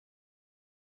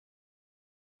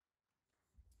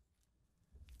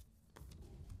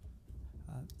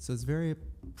So it's very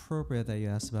appropriate that you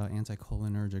asked about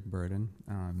anticholinergic burden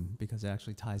because it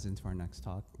actually ties into our next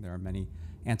talk. There are many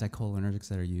anticholinergics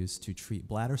that are used to treat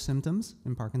bladder symptoms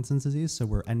in Parkinson's disease. So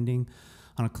we're ending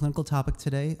on a clinical topic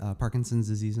today, Parkinson's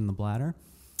disease in the bladder.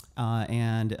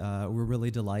 And we're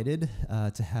really delighted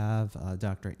to have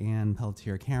Dr. Ann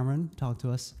Pelletier-Cameron talk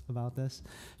to us about this.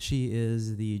 She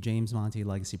is the James Monti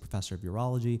Legacy Professor of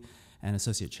Urology and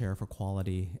Associate Chair for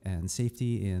Quality and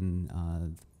Safety in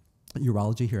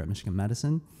urology here at Michigan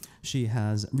Medicine. She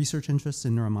has research interests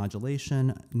in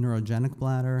neuromodulation, neurogenic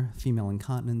bladder, female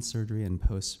incontinence surgery, and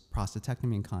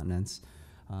post-prostatectomy incontinence.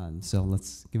 So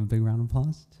let's give a big round of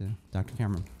applause to Dr.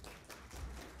 Cameron.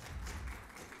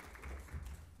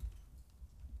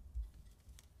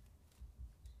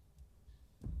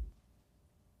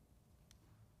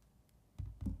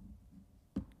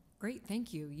 Great,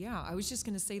 thank you. Yeah, I was just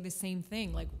going to say the same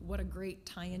thing. Like, what a great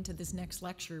tie-in to this next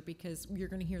lecture, because you're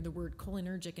going to hear the word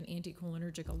cholinergic and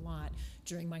anticholinergic a lot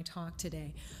during my talk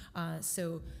today.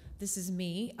 So this is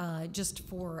me. Just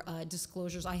for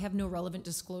disclosures, I have no relevant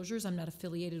disclosures. I'm not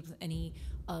affiliated with any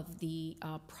of the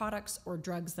products or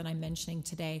drugs that I'm mentioning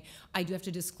today. I do have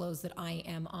to disclose that I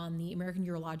am on the American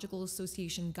Urological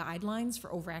Association guidelines for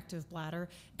overactive bladder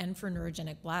and for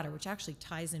neurogenic bladder, which actually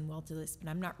ties in well to this, but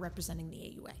I'm not representing the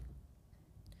AUA.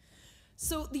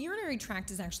 So the urinary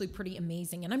tract is actually pretty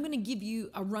amazing, and I'm going to give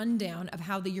you a rundown of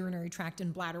how the urinary tract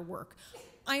and bladder work.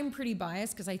 I am pretty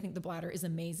biased because I think the bladder is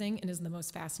amazing and is the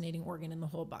most fascinating organ in the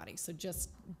whole body, so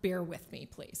just bear with me,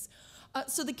 please.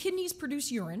 So the kidneys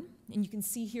produce urine, and you can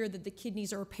see here that the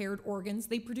kidneys are paired organs.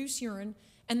 They produce urine,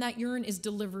 and that urine is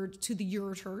delivered to the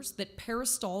ureters that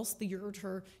peristalse the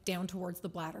ureter down towards the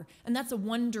bladder, and that's a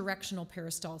one-directional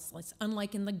peristalsis,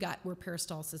 unlike in the gut where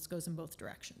peristalsis goes in both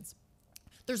directions.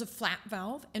 There's a flat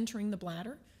valve entering the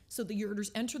bladder, so the ureters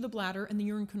enter the bladder and the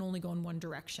urine can only go in one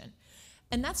direction.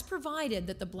 And that's provided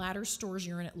that the bladder stores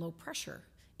urine at low pressure.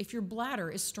 If your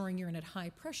bladder is storing urine at high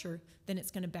pressure, then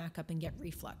it's going to back up and get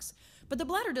reflux. But the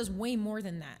bladder does way more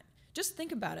than that. Just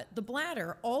think about it. The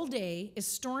bladder all day is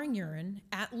storing urine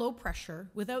at low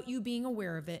pressure without you being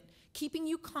aware of it, keeping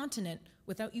you continent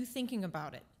without you thinking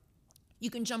about it. You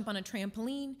can jump on a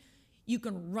trampoline, you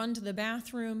can run to the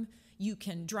bathroom, you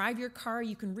can drive your car,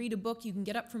 you can read a book, you can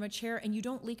get up from a chair, and you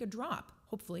don't leak a drop,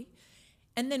 hopefully.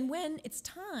 And then when it's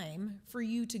time for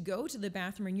you to go to the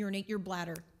bathroom and urinate, your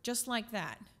bladder, just like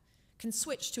that, can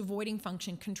switch to voiding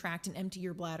function, contract, and empty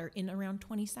your bladder in around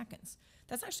 20 seconds.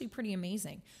 That's actually pretty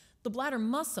amazing. The bladder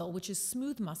muscle, which is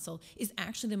smooth muscle, is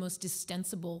actually the most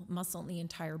distensible muscle in the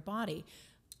entire body.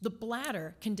 The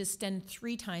bladder can distend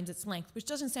 3 times its length, which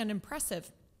doesn't sound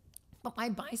impressive, but my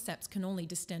biceps can only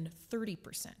distend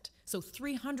 30%. So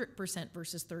 300%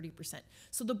 versus 30%.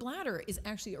 So the bladder is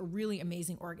actually a really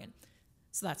amazing organ.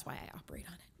 So that's why I operate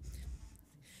on it.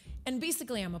 And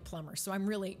basically I'm a plumber, so I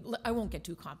won't get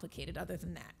too complicated other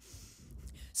than that.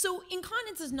 So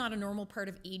incontinence is not a normal part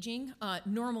of aging.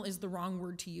 Normal is the wrong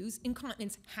word to use.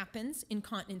 Incontinence happens,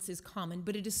 incontinence is common,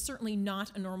 but it is certainly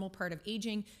not a normal part of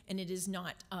aging, and it is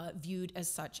not viewed as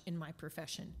such in my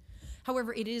profession.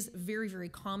 However, it is very, very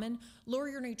common. Lower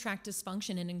urinary tract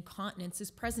dysfunction and incontinence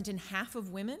is present in half of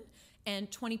women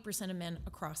and 20% of men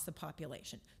across the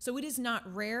population. So it is not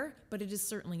rare, but it is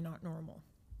certainly not normal.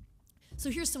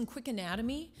 So here's some quick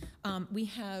anatomy. We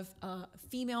have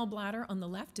female bladder on the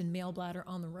left and male bladder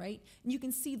on the right. And you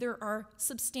can see there are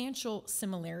substantial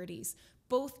similarities.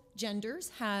 Both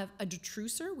genders have a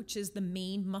detrusor, which is the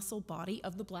main muscle body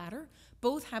of the bladder.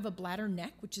 Both have a bladder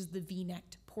neck, which is the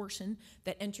V-necked portion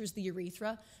that enters the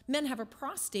urethra. Men have a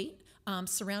prostate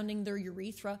surrounding their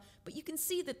urethra, but you can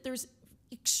see that there's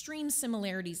extreme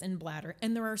similarities in bladder,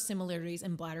 and there are similarities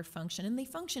in bladder function, and they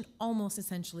function almost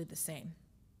essentially the same.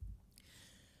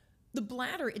 The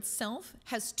bladder itself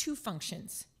has 2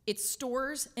 functions. It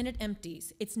stores and it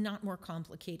empties. It's not more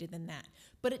complicated than that.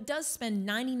 But it does spend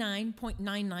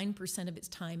 99.99% of its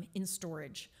time in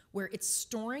storage, where it's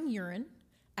storing urine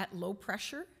at low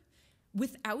pressure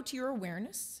without your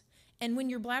awareness. And when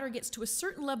your bladder gets to a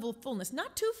certain level of fullness,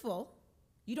 not too full,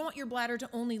 you don't want your bladder to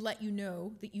only let you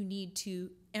know that you need to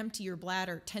empty your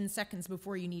bladder 10 seconds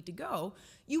before you need to go.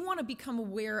 You want to become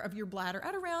aware of your bladder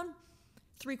at around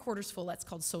 3/4 full. That's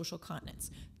called social continence.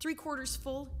 3/4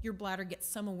 full, your bladder gets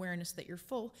some awareness that you're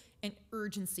full, and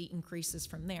urgency increases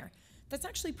from there. That's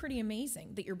actually pretty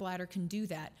amazing that your bladder can do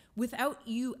that without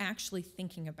you actually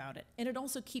thinking about it. And it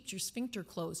also keeps your sphincter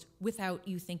closed without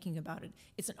you thinking about it.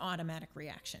 It's an automatic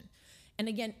reaction. And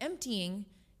again, emptying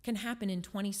can happen in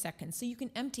 20 seconds. So you can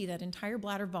empty that entire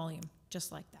bladder volume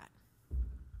just like that.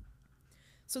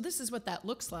 So this is what that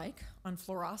looks like on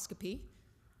fluoroscopy.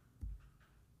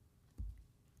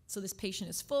 So this patient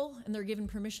is full, and they're given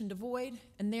permission to void,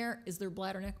 and there is their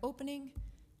bladder neck opening,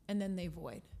 and then they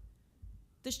void.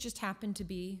 This just happened to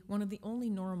be one of the only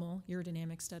normal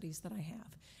urodynamic studies that I have.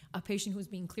 A patient who was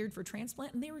being cleared for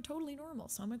transplant, and they were totally normal.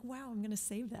 So I'm like, wow, I'm going to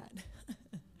save that.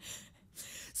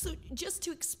 So just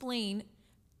to explain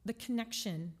the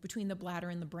connection between the bladder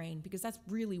and the brain, because that's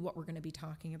really what we're going to be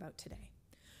talking about today.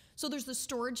 So there's the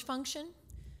storage function.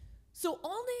 So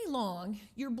all day long,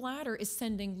 your bladder is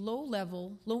sending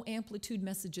low-level, low-amplitude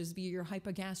messages via your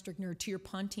hypogastric nerve to your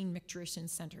pontine micturition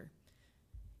center.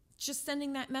 Just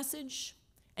sending that message,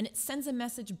 and it sends a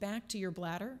message back to your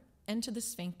bladder and to the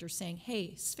sphincter saying,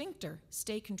 hey, sphincter,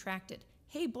 stay contracted.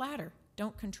 Hey, bladder,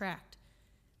 don't contract.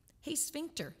 Hey,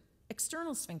 sphincter,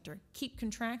 external sphincter, keep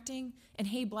contracting. And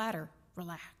hey, bladder,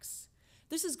 relax.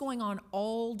 This is going on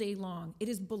all day long. It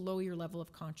is below your level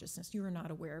of consciousness. You are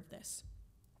not aware of this.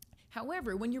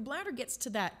 However, when your bladder gets to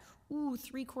that,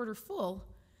 3/4 full,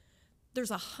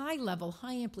 there's a high-level,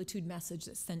 high-amplitude message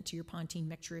that's sent to your pontine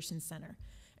micturition center.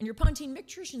 And your pontine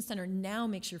micturition center now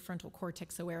makes your frontal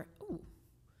cortex aware,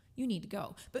 you need to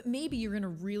go. But maybe you're in a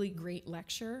really great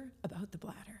lecture about the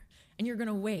bladder, and you're going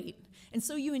to wait. And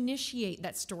so you initiate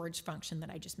that storage function that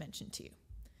I just mentioned to you.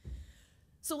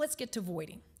 So let's get to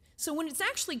voiding. So when it's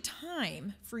actually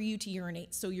time for you to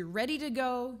urinate, so you're ready to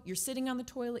go, you're sitting on the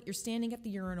toilet, you're standing at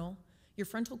the urinal, your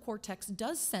frontal cortex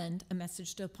does send a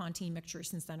message to the pontine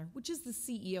micturition center, which is the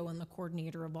CEO and the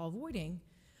coordinator of all voiding,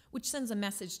 which sends a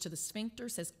message to the sphincter,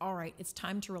 says, all right, it's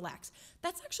time to relax.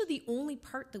 That's actually the only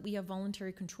part that we have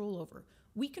voluntary control over.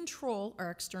 We control our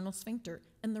external sphincter,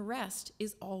 and the rest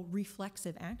is all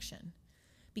reflexive action,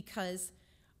 because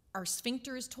our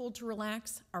sphincter is told to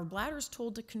relax, our bladder is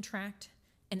told to contract,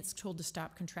 and it's told to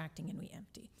stop contracting, and we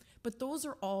empty. But those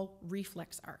are all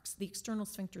reflex arcs. The external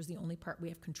sphincter is the only part we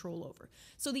have control over.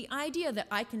 So the idea that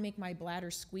I can make my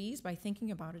bladder squeeze by thinking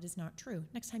about it is not true.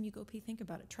 Next time you go pee, think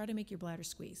about it. Try to make your bladder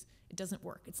squeeze. It doesn't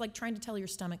work. It's like trying to tell your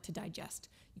stomach to digest.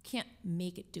 You can't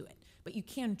make it do it, but you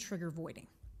can trigger voiding.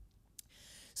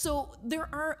 So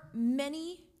there are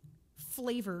many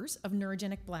flavors of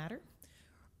neurogenic bladder.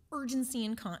 Urgency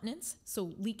incontinence,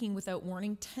 so leaking without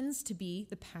warning, tends to be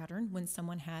the pattern when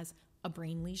someone has a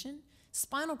brain lesion.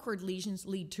 Spinal cord lesions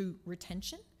lead to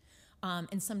retention,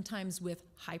 and sometimes with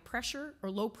high pressure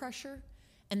or low pressure.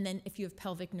 And then if you have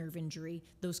pelvic nerve injury,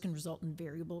 those can result in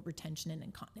variable retention and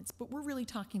incontinence. But we're really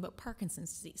talking about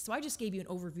Parkinson's disease. So I just gave you an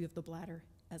overview of the bladder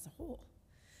as a whole.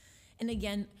 And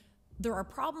again, there are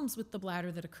problems with the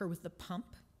bladder that occur with the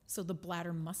pump. So the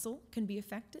bladder muscle can be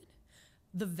affected,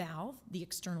 the valve, the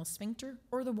external sphincter,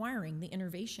 or the wiring, the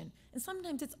innervation. And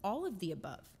sometimes it's all of the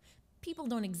above. People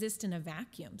don't exist in a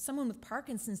vacuum. Someone with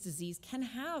Parkinson's disease can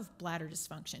have bladder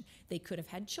dysfunction. They could have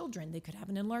had children. They could have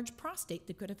an enlarged prostate.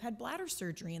 They could have had bladder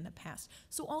surgery in the past.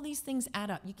 So all these things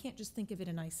add up. You can't just think of it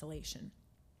in isolation.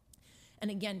 And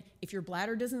again, if your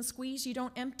bladder doesn't squeeze, you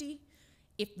don't empty.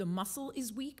 If the muscle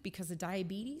is weak because of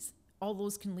diabetes, all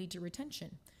those can lead to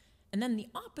retention. And then the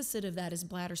opposite of that is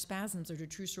bladder spasms or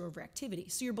detrusor overactivity.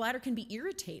 So your bladder can be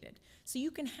irritated. So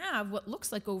you can have what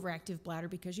looks like overactive bladder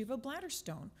because you have a bladder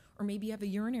stone, or maybe you have a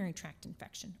urinary tract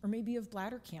infection, or maybe you have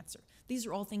bladder cancer. These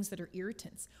are all things that are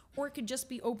irritants. Or it could just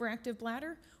be overactive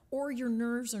bladder, or your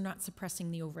nerves are not suppressing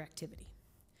the overactivity.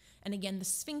 And again, the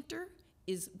sphincter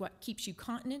is what keeps you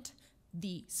continent.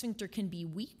 The sphincter can be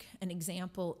weak. An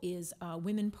example is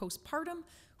women postpartum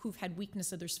who've had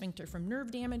weakness of their sphincter from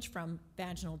nerve damage from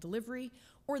vaginal delivery,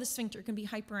 or the sphincter can be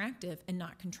hyperactive and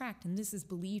not contract. And this is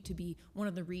believed to be one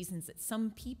of the reasons that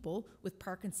some people with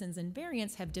Parkinson's and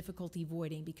variants have difficulty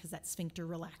voiding, because that sphincter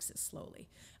relaxes slowly.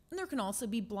 And there can also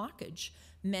be blockage.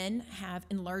 Men have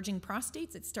enlarging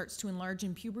prostates. It starts to enlarge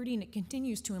in puberty and it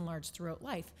continues to enlarge throughout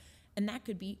life. And that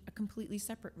could be a completely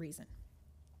separate reason.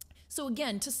 So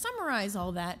again, to summarize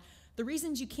all that, the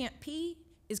reasons you can't pee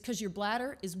is because your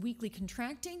bladder is weakly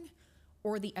contracting,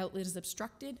 or the outlet is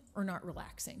obstructed or not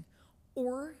relaxing,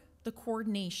 or the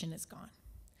coordination is gone.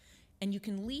 And you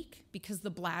can leak because the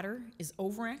bladder is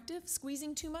overactive,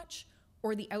 squeezing too much,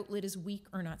 or the outlet is weak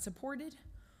or not supported,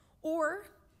 or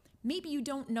maybe you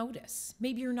don't notice.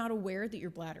 Maybe you're not aware that your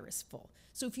bladder is full.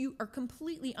 So if you are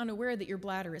completely unaware that your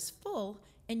bladder is full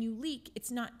and you leak,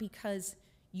 it's not because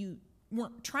you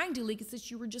weren't trying to leak, it's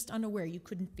that you were just unaware, you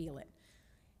couldn't feel it.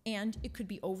 And it could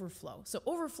be overflow. So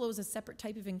overflow is a separate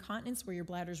type of incontinence where your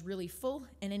bladder is really full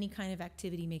and any kind of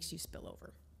activity makes you spill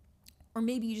over. Or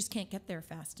maybe you just can't get there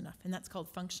fast enough, and that's called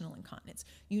functional incontinence.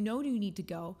 You know you need to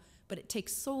go, but it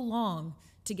takes so long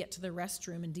to get to the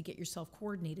restroom and to get yourself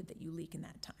coordinated that you leak in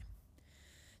that time.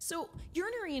 So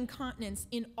urinary incontinence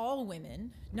in all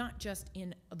women, not just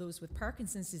in those with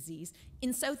Parkinson's disease,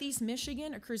 in Southeast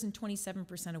Michigan occurs in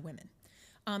 27% of women.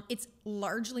 It's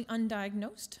largely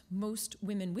undiagnosed. Most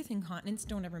women with incontinence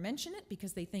don't ever mention it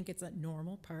because they think it's a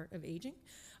normal part of aging.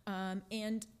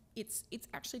 And it's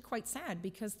actually quite sad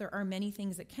because there are many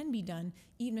things that can be done,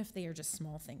 even if they are just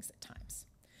small things at times.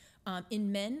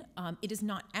 In men, it is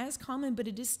not as common, but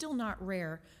it is still not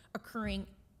rare, occurring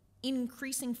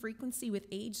increasing frequency with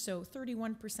age. So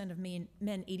 31% of men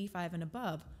 85 and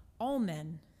above, all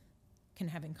men can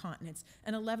have incontinence,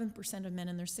 and 11% of men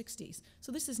in their 60s.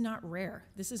 So this is not rare.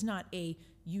 This is not a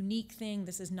unique thing.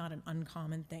 This is not an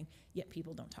uncommon thing, yet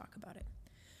people don't talk about it.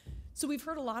 So we've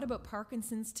heard a lot about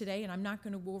Parkinson's today, and I'm not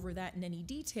going to go over that in any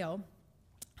detail.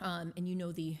 And you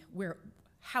know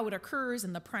how it occurs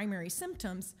and the primary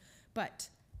symptoms, but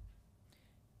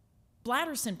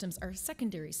bladder symptoms are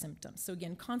secondary symptoms. So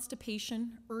again,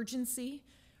 constipation, urgency.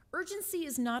 Urgency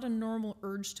is not a normal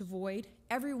urge to void.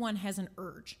 Everyone has an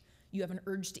urge. You have an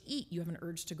urge to eat, you have an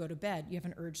urge to go to bed, you have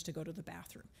an urge to go to the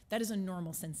bathroom. That is a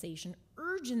normal sensation.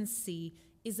 Urgency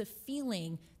is a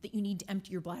feeling that you need to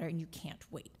empty your bladder and you can't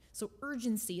wait. So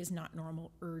urgency is not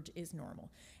normal, urge is normal.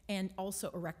 And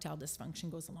also erectile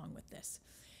dysfunction goes along with this.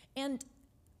 And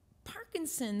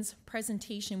Parkinson's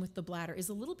presentation with the bladder is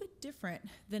a little bit different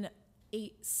than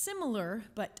a similar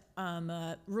but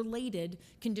related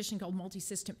condition called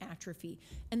multisystem atrophy.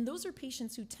 And those are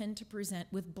patients who tend to present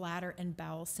with bladder and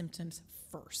bowel symptoms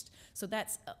first. So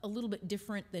that's a little bit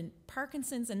different than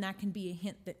Parkinson's, and that can be a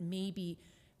hint that maybe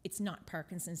it's not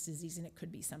Parkinson's disease and it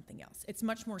could be something else. It's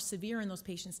much more severe, and those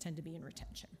patients tend to be in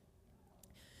retention.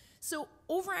 So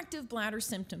overactive bladder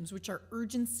symptoms, which are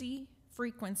urgency,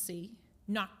 frequency,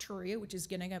 nocturia, which is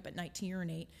getting up at night to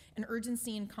urinate, and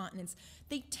urgency incontinence,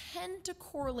 they tend to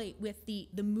correlate with the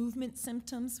movement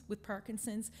symptoms with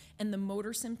Parkinson's and the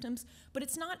motor symptoms, but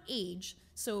it's not age,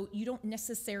 so you don't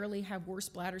necessarily have worse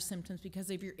bladder symptoms because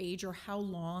of your age or how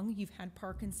long you've had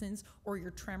Parkinson's or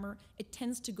your tremor. It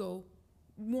tends to go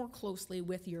more closely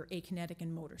with your akinetic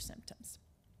and motor symptoms.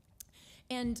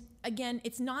 And again,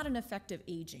 it's not an effect of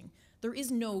aging. There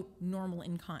is no normal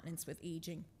incontinence with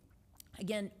aging.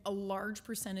 Again, a large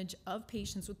percentage of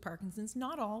patients with Parkinson's,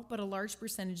 not all, but a large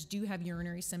percentage do have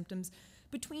urinary symptoms.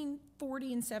 Between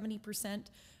 40 and 70%.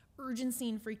 Urgency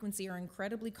and frequency are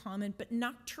incredibly common, but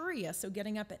nocturia, so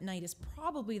getting up at night, is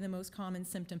probably the most common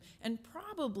symptom and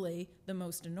probably the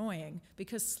most annoying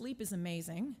because sleep is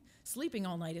amazing. Sleeping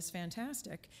all night is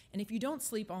fantastic. And if you don't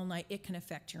sleep all night, it can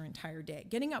affect your entire day.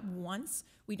 Getting up once,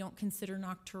 we don't consider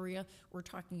nocturia. We're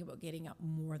talking about getting up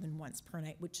more than once per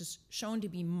night, which is shown to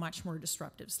be much more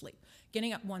disruptive sleep.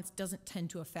 Getting up once doesn't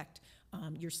tend to affect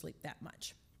your sleep that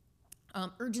much.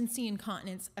 Urgency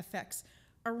incontinence affects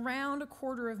around a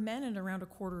quarter of men and around a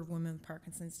quarter of women with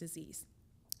Parkinson's disease.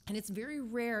 And it's very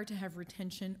rare to have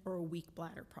retention or a weak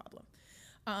bladder problem.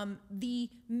 The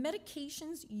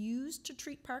medications used to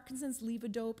treat Parkinson's,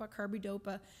 levodopa,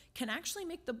 carbidopa, can actually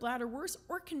make the bladder worse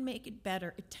or can make it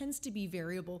better. It tends to be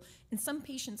variable, and some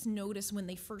patients notice when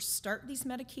they first start these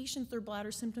medications, their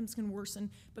bladder symptoms can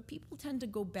worsen, but people tend to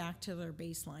go back to their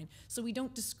baseline. So we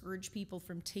don't discourage people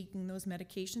from taking those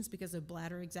medications because of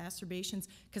bladder exacerbations,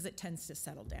 because it tends to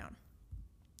settle down.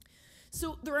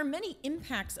 So there are many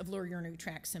impacts of lower urinary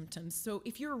tract symptoms. So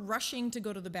if you're rushing to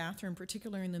go to the bathroom,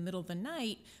 particularly in the middle of the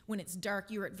night, when it's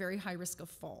dark, you're at very high risk of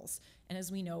falls. And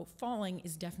as we know, falling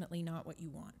is definitely not what you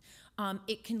want.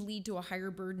 It can lead to a higher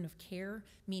burden of care,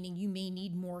 meaning you may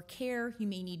need more care, you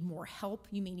may need more help,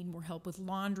 you may need more help with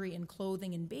laundry and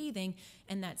clothing and bathing,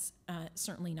 and that's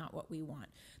certainly not what we want.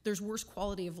 There's worse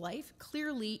quality of life.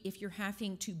 Clearly, if you're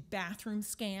having to bathroom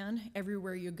scan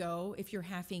everywhere you go, if you're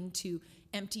having to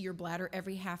empty your bladder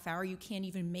every half hour, you can't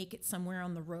even make it somewhere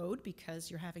on the road because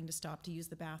you're having to stop to use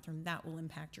the bathroom, that will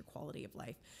impact your quality of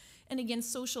life. And again,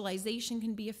 socialization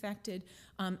can be affected,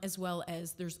 as well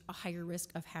as there's a higher risk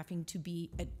of having to be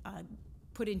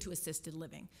put into assisted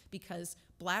living because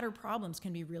bladder problems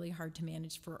can be really hard to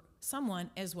manage for someone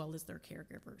as well as their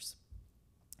caregivers.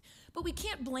 But we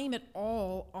can't blame it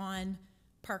all on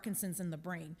Parkinson's in the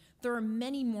brain. There are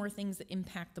many more things that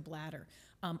impact the bladder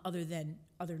other than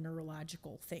other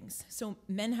neurological things. So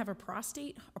men have a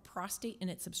prostate and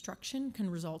its obstruction can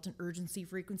result in urgency,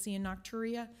 frequency, and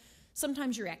nocturia.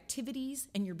 Sometimes your activities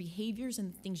and your behaviors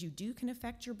and things you do can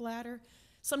affect your bladder.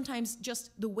 Sometimes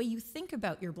just the way you think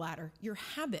about your bladder, your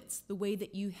habits, the way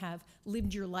that you have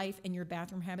lived your life and your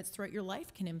bathroom habits throughout your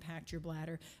life can impact your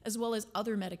bladder, as well as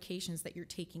other medications that you're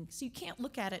taking. So you can't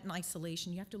look at it in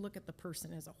isolation. You have to look at the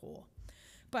person as a whole.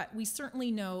 But we certainly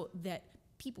know that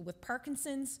people with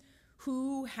Parkinson's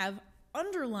who have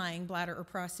underlying bladder or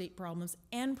prostate problems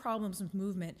and problems with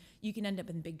movement, you can end up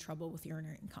in big trouble with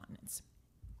urinary incontinence.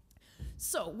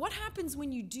 So what happens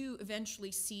when you do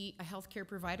eventually see a healthcare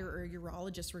provider or a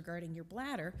urologist regarding your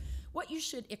bladder? What you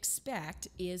should expect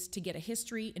is to get a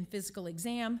history and physical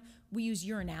exam. We use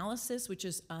urinalysis, which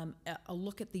is a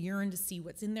look at the urine to see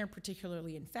what's in there,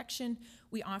 particularly infection.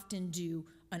 We often do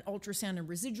an ultrasound and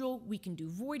residual. We can do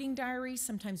voiding diaries.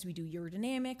 Sometimes we do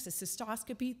urodynamics, a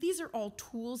cystoscopy. These are all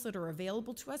tools that are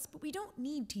available to us, but we don't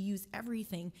need to use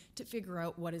everything to figure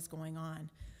out what is going on.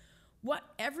 What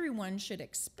everyone should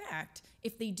expect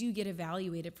if they do get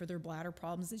evaluated for their bladder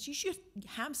problems is you should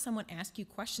have someone ask you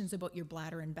questions about your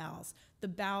bladder and bowels. The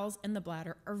bowels and the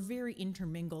bladder are very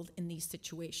intermingled in these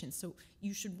situations, so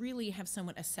you should really have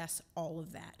someone assess all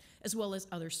of that, as well as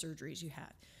other surgeries you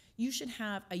have. You should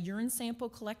have a urine sample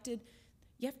collected.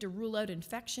 You have to rule out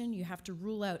infection. You have to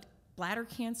rule out bladder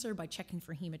cancer by checking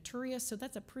for hematuria, so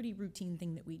that's a pretty routine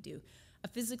thing that we do. A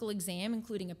physical exam,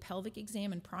 including a pelvic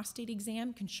exam and prostate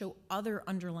exam, can show other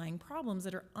underlying problems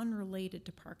that are unrelated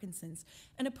to Parkinson's.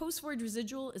 And a post-void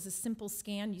residual is a simple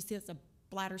scan. You see that's a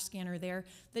bladder scanner there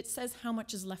that says how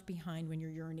much is left behind when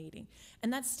you're urinating.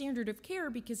 And that's standard of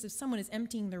care because if someone is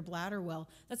emptying their bladder well,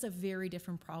 that's a very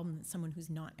different problem than someone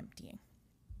who's not emptying.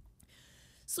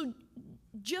 So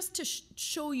just to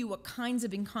show you what kinds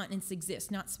of incontinence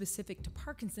exist, not specific to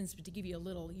Parkinson's, but to give you a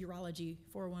little urology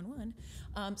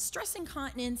 411, stress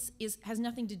incontinence has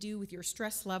nothing to do with your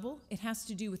stress level. It has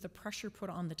to do with the pressure put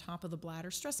on the top of the bladder.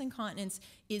 Stress incontinence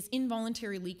is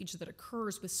involuntary leakage that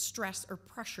occurs with stress or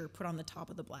pressure put on the top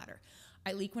of the bladder.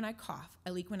 I leak when I cough, I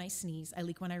leak when I sneeze, I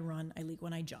leak when I run, I leak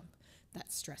when I jump.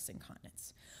 That's stress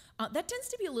incontinence. That tends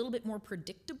to be a little bit more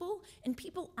predictable, and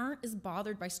people aren't as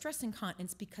bothered by stress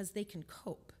incontinence because they can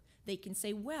cope. They can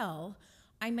say, well,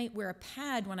 I might wear a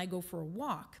pad when I go for a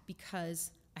walk because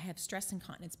I have stress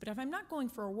incontinence, but if I'm not going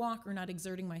for a walk or not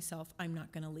exerting myself, I'm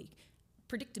not going to leak.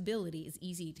 Predictability is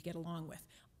easy to get along with.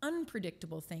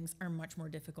 Unpredictable things are much more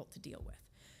difficult to deal with.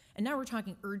 And now we're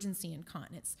talking urgency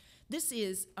incontinence. This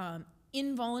is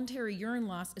involuntary urine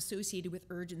loss associated with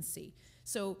urgency.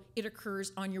 So it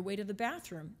occurs on your way to the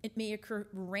bathroom. It may occur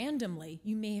randomly.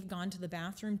 You may have gone to the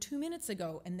bathroom 2 minutes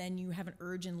ago and then you have an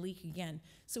urge and leak again.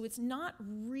 So it's not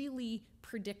really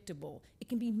predictable. It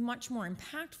can be much more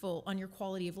impactful on your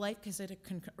quality of life because it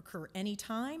can occur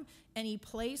anytime, any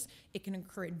place. It can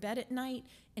occur in bed at night,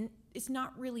 and it's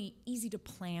not really easy to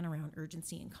plan around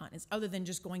urgency incontinence other than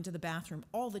just going to the bathroom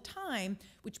all the time,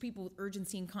 which people with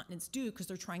urgency incontinence do because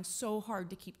they're trying so hard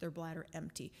to keep their bladder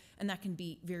empty. And that can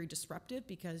be very disruptive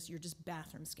because you're just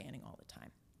bathroom scanning all the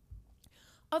time.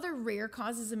 Other rare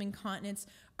causes of incontinence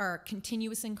are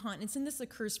continuous incontinence, and this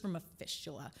occurs from a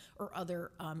fistula or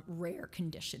other rare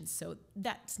conditions, so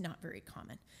that's not very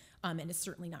common, and it's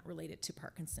certainly not related to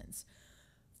Parkinson's.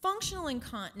 Functional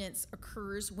incontinence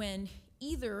occurs when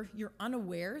either you're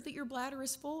unaware that your bladder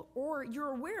is full or you're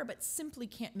aware but simply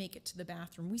can't make it to the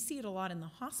bathroom. We see it a lot in the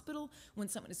hospital when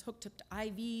someone is hooked up to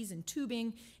IVs and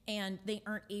tubing and they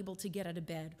aren't able to get out of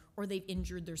bed or they've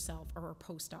injured themselves or are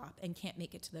post-op and can't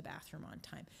make it to the bathroom on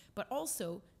time. But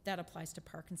also that applies to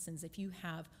Parkinson's. If you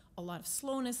have a lot of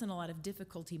slowness and a lot of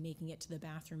difficulty making it to the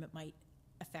bathroom, it might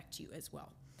affect you as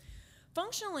well.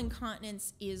 Functional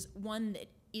incontinence is one that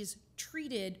is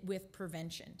treated with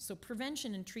prevention. So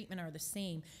prevention and treatment are the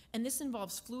same, and this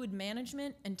involves fluid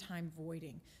management and time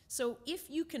voiding. So if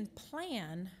you can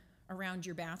plan around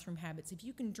your bathroom habits, if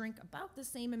you can drink about the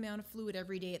same amount of fluid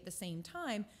every day at the same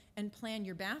time and plan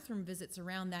your bathroom visits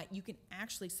around that, you can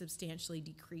actually substantially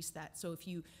decrease that. So if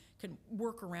you can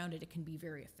work around it, it can be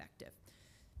very effective.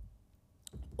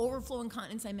 Overflow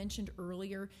incontinence, I mentioned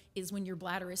earlier, is when your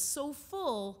bladder is so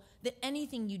full that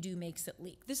anything you do makes it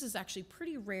leak. This is actually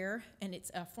pretty rare, and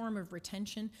it's a form of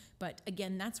retention, but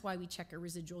again, that's why we check a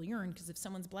residual urine, because if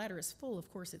someone's bladder is full, of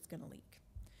course it's going to leak.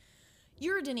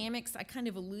 Urodynamics, I kind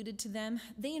of alluded to them.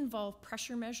 They involve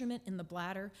pressure measurement in the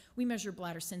bladder. We measure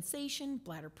bladder sensation,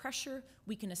 bladder pressure.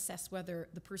 We can assess whether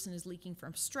the person is leaking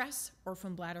from stress or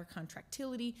from bladder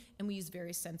contractility, and we use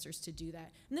various sensors to do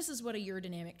that. And this is what a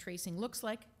urodynamic tracing looks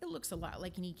like. It looks a lot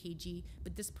like an EKG,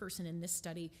 but this person in this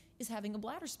study is having a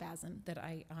bladder spasm that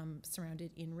I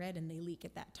surrounded in red, and they leak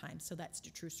at that time, so that's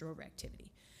detrusor overactivity.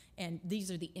 And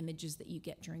these are the images that you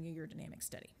get during a urodynamic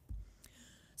study.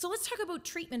 So let's talk about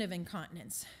treatment of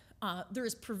incontinence. There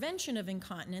is prevention of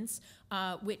incontinence,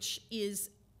 which is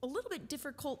a little bit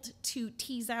difficult to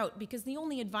tease out because the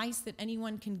only advice that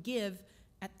anyone can give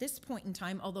at this point in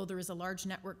time, although there is a large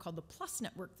network called the PLUS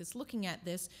network that's looking at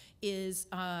this, is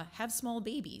have small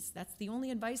babies. That's the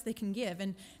only advice they can give.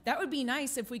 And that would be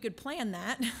nice if we could plan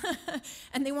that.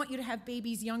 And they want you to have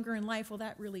babies younger in life. Well,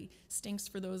 that really stinks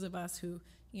for those of us who,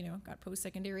 you know, got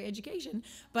post-secondary education.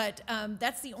 But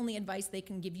that's the only advice they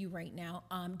can give you right now.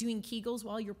 Doing Kegels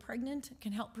while you're pregnant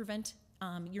can help prevent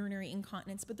urinary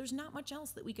incontinence, but there's not much else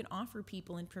that we can offer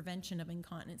people in prevention of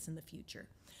incontinence in the future.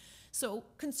 So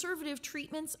conservative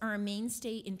treatments are a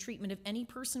mainstay in treatment of any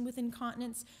person with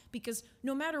incontinence, because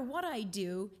no matter what I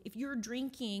do, if you're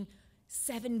drinking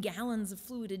 7 gallons of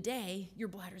fluid a day, your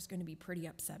bladder is going to be pretty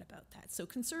upset about that. So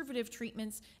conservative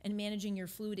treatments and managing your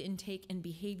fluid intake and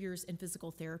behaviors and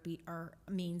physical therapy are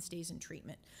mainstays in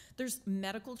treatment. There's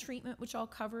medical treatment, which I'll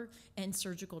cover, and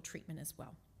surgical treatment as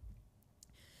well.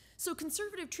 So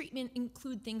conservative treatment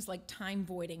include things like time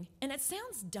voiding, and it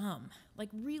sounds dumb, like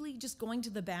really just going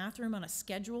to the bathroom on a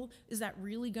schedule, is that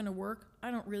really gonna work? I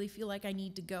don't really feel like I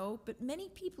need to go, but many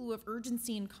people who have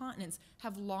urgency incontinence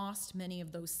have lost many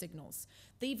of those signals.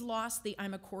 They've lost the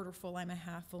I'm a quarter full, I'm a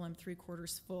half full, I'm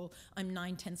 3/4 full, I'm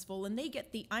 9/10 full, and they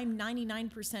get the I'm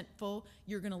 99% full,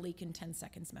 you're gonna leak in 10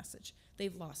 seconds message.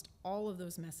 They've lost all of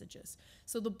those messages.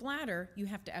 So the bladder, you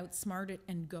have to outsmart it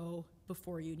and go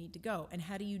before you need to go. And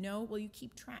how do you know? Well, you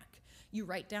keep track. You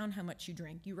write down how much you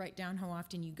drink, you write down how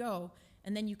often you go,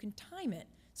 and then you can time it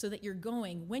so that you're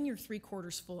going when you're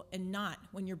 3/4 full and not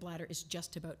when your bladder is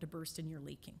just about to burst and you're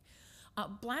leaking.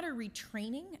 Bladder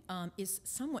retraining is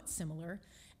somewhat similar,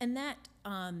 and that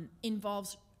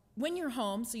involves when you're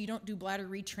home, so you don't do bladder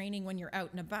retraining when you're out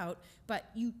and about,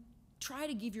 but you try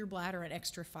to give your bladder an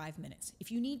extra 5 minutes.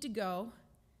 If you need to go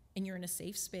and you're in a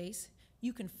safe space,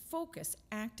 you can focus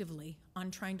actively on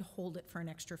trying to hold it for an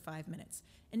extra 5 minutes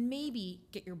and maybe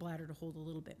get your bladder to hold a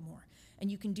little bit more.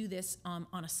 And you can do this on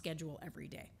a schedule every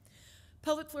day.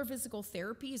 Pelvic floor physical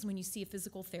therapy is when you see a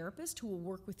physical therapist who will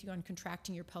work with you on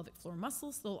contracting your pelvic floor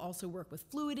muscles. They'll also work with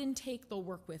fluid intake. They'll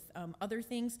work with other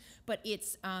things, but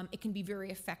it can be very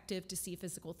effective to see a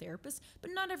physical therapist. But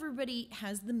not everybody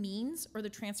has the means or the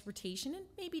transportation and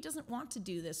maybe doesn't want to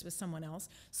do this with someone else.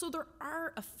 So there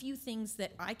are a few things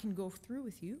that I can go through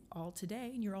with you all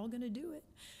today, and you're all going to do it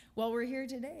while we're here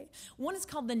today. One is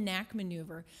called the knack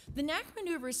maneuver. The knack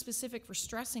maneuver is specific for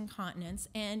stress incontinence,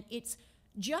 and it's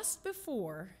just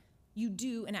before you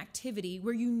do an activity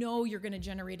where you know you're going to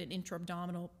generate an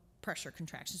intra-abdominal pressure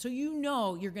contraction. So you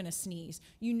know you're going to sneeze,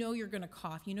 you know you're going to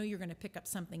cough, you know you're going to pick up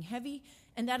something heavy,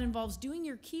 and that involves doing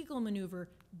your Kegel maneuver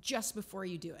just before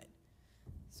you do it.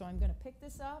 So I'm going to pick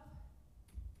this up,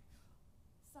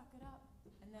 suck it up,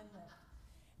 and then lift.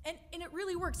 And it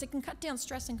really works. It can cut down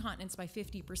stress incontinence by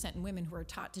 50% in women who are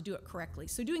taught to do it correctly.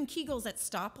 So doing Kegels at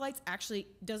stoplights actually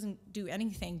doesn't do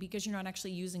anything because you're not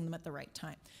actually using them at the right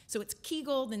time. So it's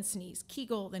Kegel, then sneeze,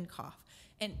 Kegel, then cough,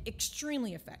 and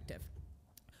extremely effective.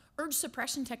 Urge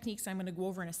suppression techniques I'm going to go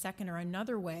over in a second are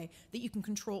another way that you can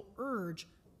control urge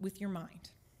with your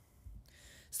mind.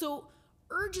 So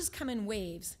urges come in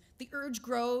waves. The urge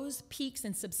grows, peaks,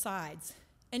 and subsides.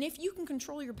 And if you can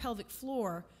control your pelvic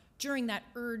floor during that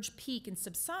urge peak and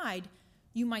subside,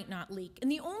 you might not leak.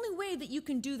 And the only way that you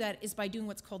can do that is by doing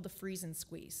what's called the freeze and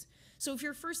squeeze. So if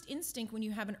your first instinct when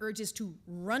you have an urge is to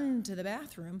run to the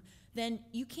bathroom, then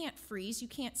you can't freeze, you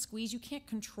can't squeeze, you can't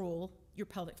control your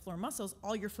pelvic floor muscles.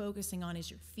 All you're focusing on is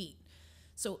your feet.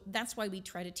 So that's why we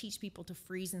try to teach people to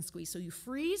freeze and squeeze. So you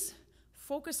freeze,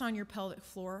 focus on your pelvic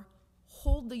floor,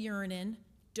 hold the urine in,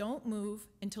 don't move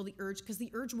until the urge, because the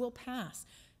urge will pass.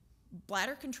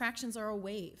 Bladder contractions are a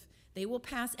wave. They will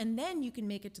pass, and then you can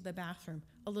make it to the bathroom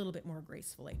a little bit more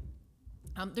gracefully.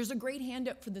 There's a great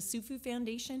handout for the SUFU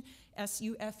Foundation,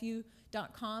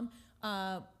 sufu.com,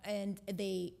 and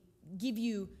they give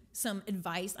you some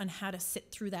advice on how to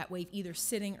sit through that wave, either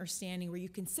sitting or standing, where you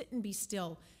can sit and be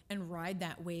still and ride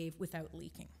that wave without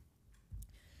leaking.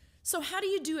 So how do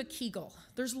you do a Kegel?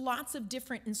 There's lots of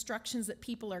different instructions that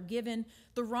people are given.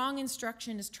 The wrong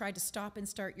instruction is try to stop and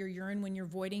start your urine when you're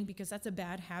voiding, because that's a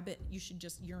bad habit. You should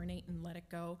just urinate and let it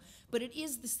go. But it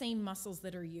is the same muscles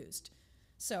that are used.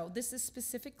 So this is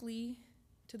specifically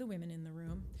to the women in the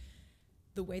room.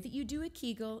 The way that you do a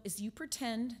Kegel is you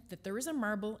pretend that there is a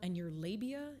marble and your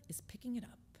labia is picking it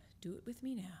up. Do it with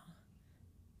me now.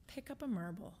 Pick up a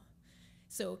marble.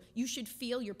 So you should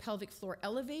feel your pelvic floor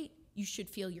elevate. You should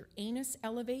feel your anus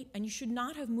elevate, and you should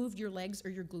not have moved your legs or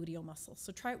your gluteal muscles.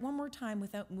 So try it one more time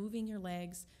without moving your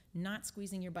legs, not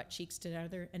squeezing your butt cheeks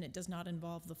together, and it does not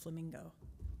involve the flamingo.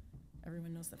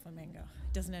 Everyone knows the flamingo.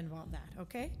 It doesn't involve that,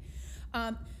 okay?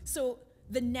 So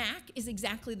the knack is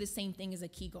exactly the same thing as a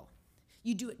Kegel.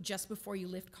 You do it just before you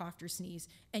lift, cough, or sneeze,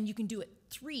 and you can do it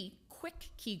 3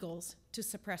 quick Kegels to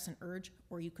suppress an urge,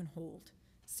 or you can hold.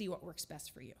 See what works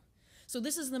best for you. So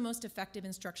this is the most effective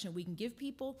instruction we can give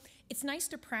people. It's nice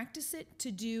to practice it, to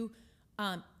do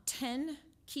 10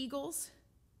 Kegels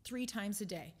 3 times a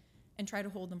day and try to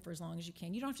hold them for as long as you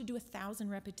can. You don't have to do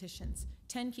 1,000 repetitions.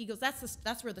 10 Kegels,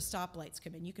 that's where the stoplights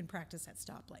come in. You can practice at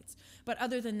stoplights. But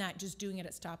other than that, just doing it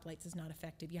at stoplights is not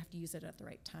effective. You have to use it at the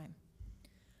right time.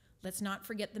 Let's not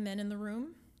forget the men in the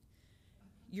room.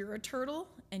 You're a turtle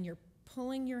and you're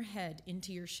pulling your head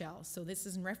into your shell. So this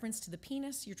is in reference to the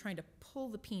penis. You're trying to pull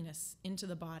the penis into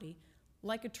the body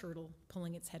like a turtle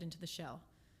pulling its head into the shell.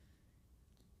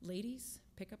 Ladies,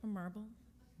 pick up a marble.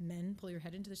 Men, pull your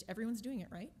head into the everyone's doing it,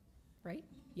 right? Right?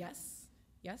 Yes?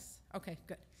 Yes? Okay,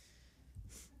 good.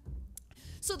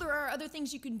 So there are other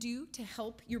things you can do to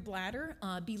help your bladder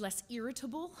be less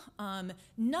irritable.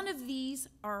 None of these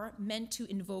are meant to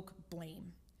invoke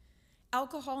blame.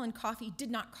 Alcohol and coffee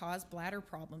did not cause bladder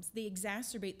problems. They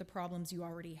exacerbate the problems you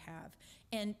already have.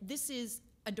 And this is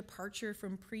a departure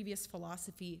from previous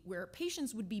philosophy where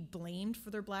patients would be blamed for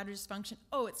their bladder dysfunction.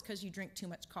 Oh, it's because you drink too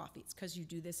much coffee. It's because you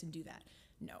do this and do that.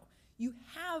 No. You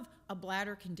have a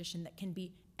bladder condition that can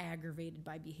be aggravated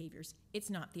by behaviors. It's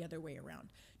not the other way around.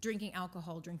 Drinking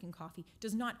alcohol, drinking coffee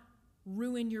does not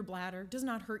ruin your bladder, does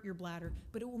not hurt your bladder,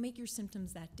 but it will make your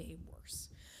symptoms that day worse.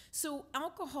 So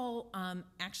alcohol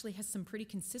actually has some pretty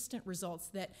consistent results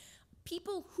that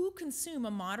people who consume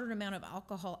a moderate amount of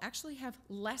alcohol actually have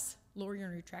less lower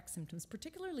urinary tract symptoms,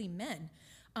 particularly men.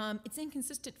 It's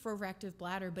inconsistent for overactive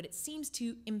bladder, but it seems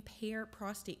to impair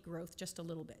prostate growth just a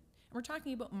little bit. And we're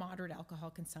talking about moderate alcohol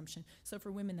consumption. So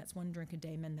for women, that's 1 drink a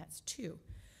day, men, that's 2.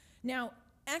 Now,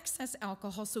 excess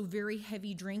alcohol, so very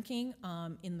heavy drinking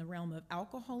in the realm of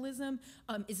alcoholism,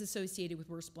 is associated with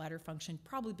worse bladder function,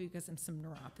 probably because of some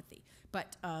neuropathy.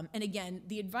 But, and again,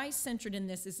 the advice centered in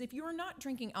this is if you are not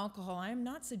drinking alcohol, I am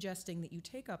not suggesting that you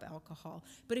take up alcohol,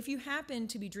 but if you happen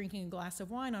to be drinking a glass of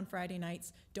wine on Friday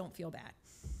nights, don't feel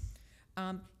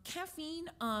bad. Caffeine,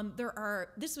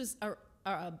 this was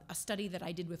a study that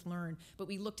I did with Learn, but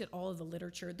we looked at all of the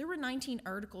literature. There were 19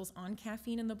 articles on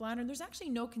caffeine in the bladder, and there's actually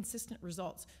no consistent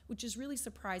results, which is really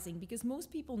surprising because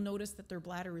most people notice that their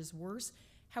bladder is worse.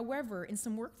 However, in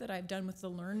some work that I've done with the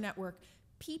Learn network,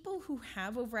 people who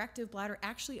have overactive bladder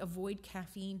actually avoid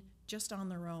caffeine just on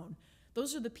their own.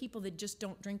 Those are the people that just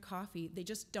don't drink coffee. They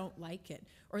just don't like it,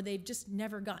 or they've just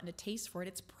never gotten a taste for it.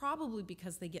 It's probably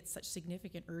because they get such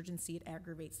significant urgency, it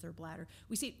aggravates their bladder.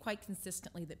 We see it quite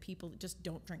consistently that people that just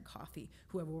don't drink coffee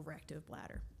who have overactive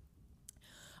bladder.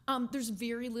 There's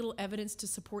very little evidence to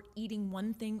support eating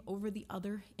one thing over the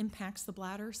other impacts the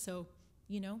bladder. So,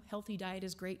 healthy diet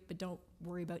is great, but don't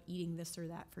worry about eating this or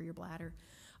that for your bladder.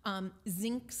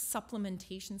 Zinc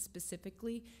supplementation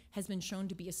specifically has been shown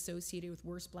to be associated with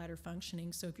worse bladder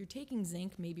functioning. So if you're taking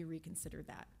zinc, maybe reconsider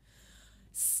that.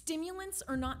 Stimulants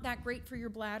are not that great for your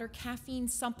bladder. Caffeine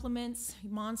supplements,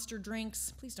 Monster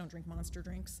drinks, please don't drink Monster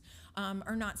drinks,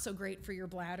 are not so great for your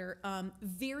bladder.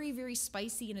 Very, very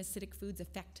spicy and acidic foods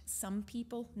affect some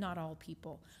people, not all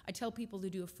people. I tell people to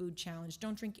do a food challenge.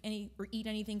 Don't drink any or eat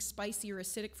anything spicy or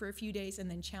acidic for a few days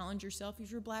and then challenge yourself.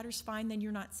 If your bladder's fine, then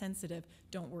you're not sensitive.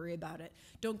 Don't worry about it.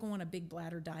 Don't go on a big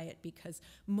bladder diet because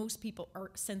most people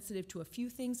are sensitive to a few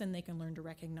things and they can learn to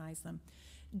recognize them.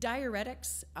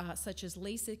 Diuretics, such as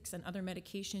Lasix and other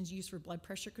medications used for blood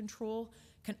pressure control,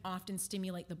 can often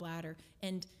stimulate the bladder.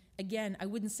 And again, I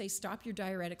wouldn't say stop your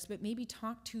diuretics, but maybe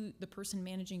talk to the person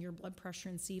managing your blood pressure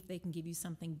and see if they can give you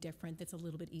something different that's a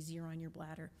little bit easier on your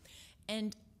bladder.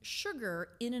 And sugar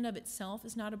in and of itself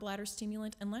is not a bladder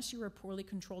stimulant unless you're a poorly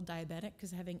controlled diabetic,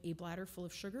 because having a bladder full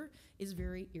of sugar is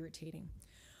very irritating.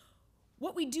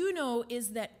 What we do know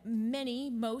is that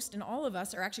most, and all of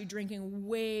us are actually drinking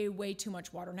way, way too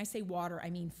much water. And I say water, I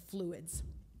mean fluids.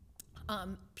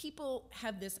 People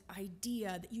have this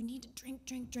idea that you need to drink,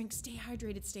 drink, drink, stay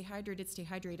hydrated, stay hydrated, stay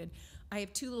hydrated. I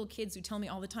have 2 little kids who tell me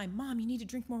all the time, Mom, you need to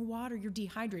drink more water, you're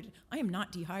dehydrated. I am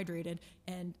not dehydrated,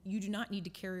 and you do not need to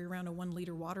carry around a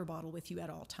 1-liter water bottle with you at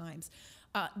all times.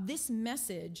 This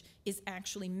message is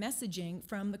actually messaging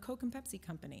from the Coke and Pepsi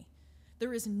company.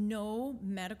 There is no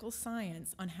medical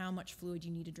science on how much fluid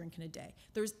you need to drink in a day.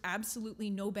 There's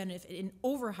absolutely no benefit in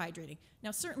overhydrating.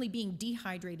 Now, certainly being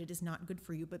dehydrated is not good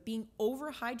for you, but being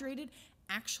overhydrated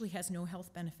actually has no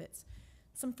health benefits.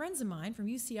 Some friends of mine from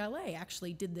UCLA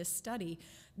actually did this study.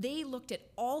 They looked at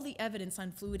all the evidence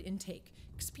on fluid intake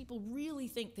because people really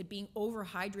think that being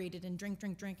overhydrated and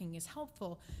drinking is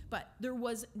helpful, but there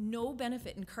was no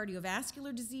benefit in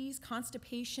cardiovascular disease,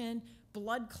 constipation,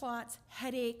 blood clots,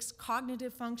 headaches,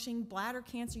 cognitive function, bladder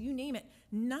cancer, you name it.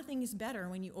 Nothing is better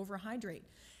when you overhydrate.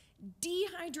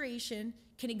 Dehydration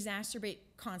can exacerbate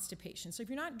constipation. So if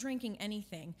you're not drinking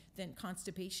anything, then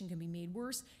constipation can be made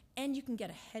worse, and you can get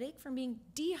a headache from being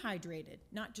dehydrated,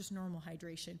 not just normal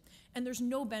hydration. And there's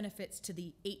no benefits to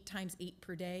the 8 times 8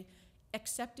 per day,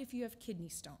 except if you have kidney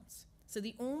stones. So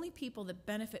the only people that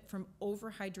benefit from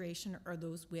overhydration are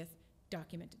those with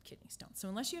documented kidney stones. So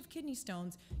unless you have kidney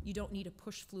stones, you don't need to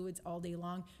push fluids all day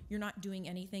long. You're not doing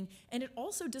anything. And it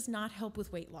also does not help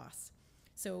with weight loss.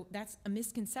 So that's a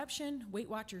misconception. Weight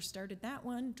Watchers started that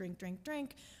one. Drink, drink,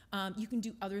 drink. You can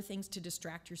do other things to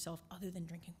distract yourself other than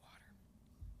drinking water.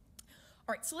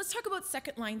 All right, so let's talk about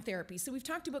second line therapy. So we've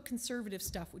talked about conservative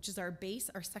stuff, which is our base,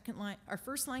 our second line, our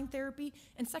first line therapy,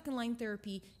 and second line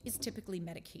therapy is typically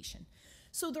medication.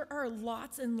 So there are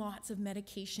lots and lots of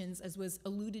medications, as was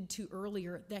alluded to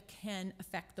earlier, that can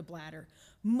affect the bladder.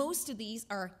 Most of these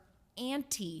are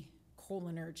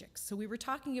anticholinergics. So we were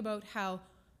talking about how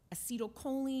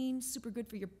acetylcholine, super good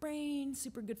for your brain,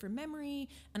 super good for memory,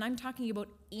 and I'm talking about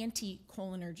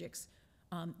anticholinergics.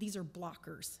 These are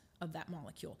blockers of that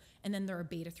molecule. And then there are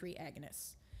beta-3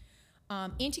 agonists.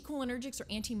 Anticholinergics or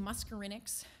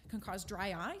antimuscarinics can cause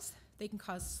dry eyes. They can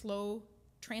cause slow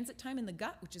transit time in the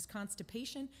gut, which is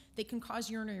constipation. They can cause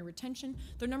urinary retention.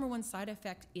 Their number one side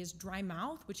effect is dry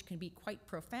mouth, which can be quite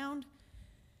profound,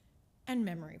 and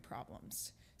memory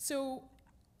problems. So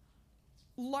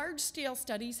large-scale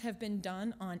studies have been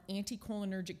done on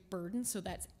anticholinergic burden, so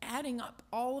that's adding up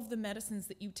all of the medicines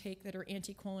that you take that are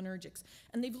anticholinergics.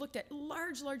 And they've looked at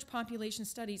large population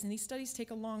studies, and these studies take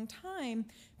a long time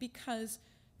because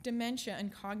dementia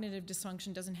and cognitive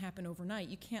dysfunction doesn't happen overnight.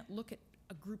 You can't look at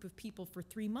a group of people for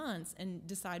 3 months and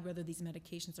decide whether these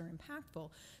medications are impactful.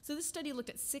 So this study looked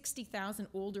at 60,000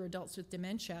 older adults with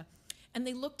dementia, and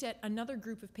they looked at another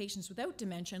group of patients without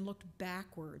dementia and looked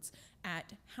backwards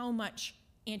at how much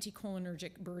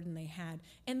anticholinergic burden they had.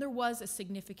 And there was a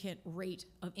significant rate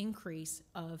of increase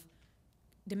of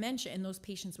dementia in those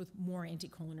patients with more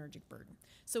anticholinergic burden.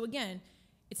 So again,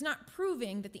 it's not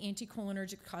proving that the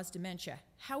anticholinergic cause dementia.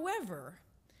 However,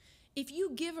 if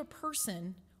you give a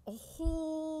person a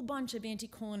whole bunch of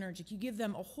anticholinergic, you give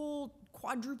them a whole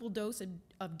quadruple dose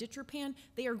of ditropan,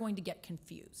 they are going to get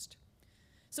confused.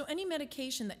 So any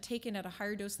medication that taken at a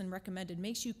higher dose than recommended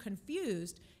makes you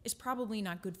confused is probably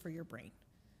not good for your brain.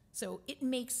 So it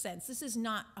makes sense. This is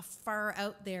not a far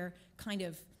out there kind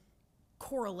of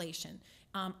correlation.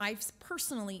 I've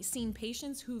personally seen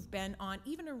patients who've been on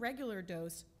even a regular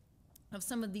dose of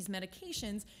some of these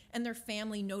medications, and their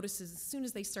family notices as soon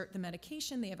as they start the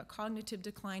medication, they have a cognitive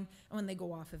decline, and when they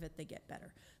go off of it, they get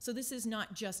better. So this is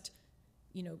not just,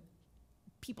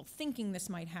 people thinking this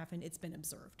might happen, it's been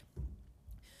observed.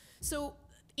 So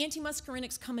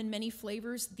antimuscarinics come in many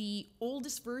flavors. The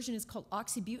oldest version is called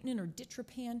oxybutynin or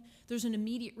ditropan. There's an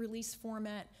immediate release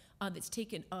format that's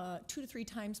taken 2 to 3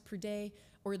 times per day,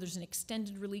 or there's an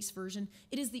extended release version.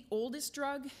 It is the oldest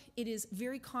drug. It is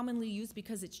very commonly used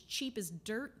because it's cheap as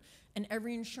dirt, and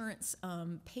every insurance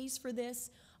pays for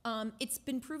this. It's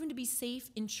been proven to be safe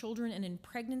in children and in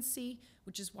pregnancy,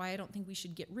 which is why I don't think we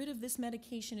should get rid of this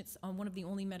medication. It's one of the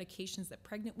only medications that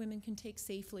pregnant women can take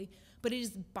safely, but it is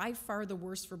by far the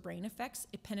worst for brain effects.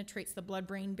 It penetrates the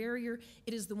blood-brain barrier.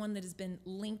 It is the one that has been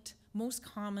linked most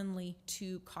commonly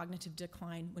to cognitive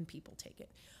decline when people take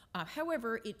it.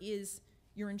 However, it is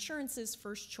your insurance's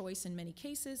first choice in many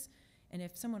cases, and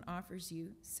if someone offers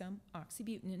you some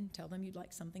oxybutynin, tell them you'd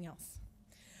like something else.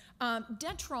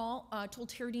 Detrol,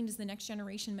 tolterodine is the next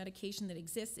generation medication that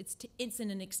exists. It's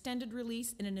in an extended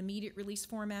release, in an immediate release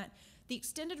format. The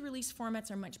extended release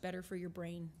formats are much better for your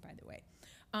brain, by the way.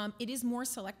 It is more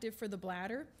selective for the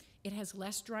bladder. It has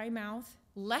less dry mouth,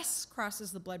 less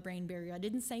crosses the blood-brain barrier. I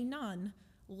didn't say none,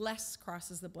 less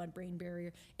crosses the blood-brain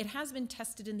barrier. It has been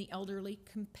tested in the elderly,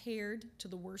 compared to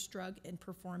the worst drug, and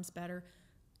performs better.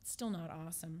 It's still not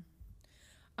awesome.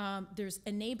 There's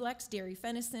Enablex,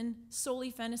 darifenacin,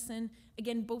 solifenacin.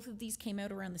 Again, both of these came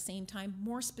out around the same time,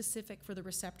 more specific for the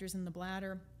receptors in the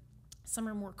bladder. Some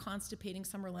are more constipating,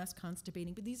 some are less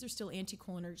constipating, but these are still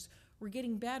anticholinergics. We're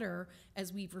getting better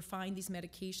as we've refined these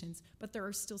medications, but there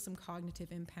are still some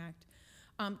cognitive impact.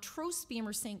 Trospium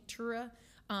or Sanctura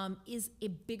is a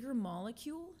bigger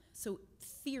molecule, so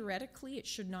theoretically it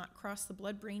should not cross the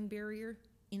blood-brain barrier,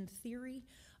 in theory.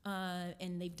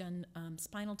 And they've done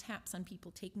spinal taps on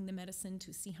people taking the medicine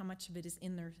to see how much of it is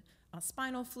in their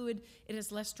spinal fluid. It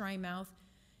has less dry mouth.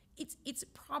 It's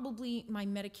probably my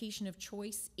medication of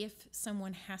choice if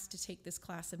someone has to take this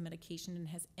class of medication and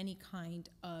has any kind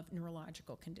of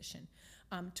neurological condition.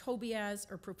 Tobias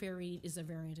or propionate is a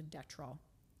variant of Detrol.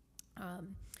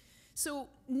 So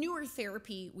newer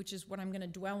therapy, which is what I'm going to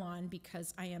dwell on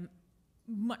because I am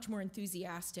much more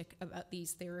enthusiastic about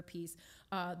these therapies.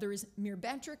 There is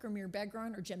mirbetrol or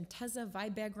mirabegron or Gemtesa,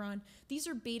 Vibegron. These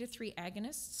are beta-3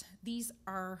 agonists. These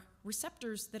are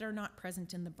receptors that are not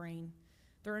present in the brain.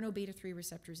 There are no beta-3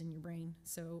 receptors in your brain,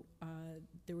 so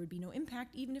there would be no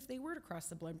impact even if they were to cross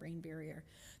the blood-brain barrier.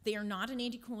 They are not an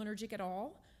anticholinergic at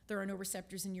all. There are no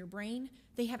receptors in your brain.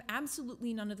 They have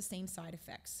absolutely none of the same side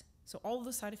effects. So all of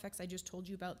the side effects I just told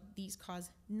you about, these cause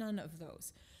none of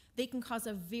those. They can cause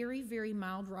a very, very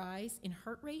mild rise in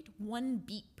heart rate, 1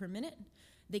 beat per minute.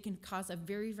 They can cause a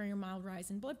very, very mild rise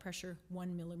in blood pressure,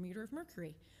 1 millimeter of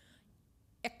mercury,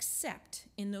 except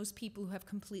in those people who have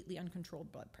completely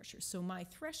uncontrolled blood pressure. So my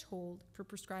threshold for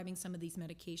prescribing some of these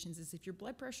medications is if your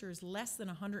blood pressure is less than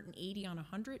 180 on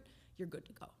 100, you're good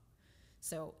to go.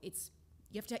 So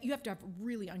you have to have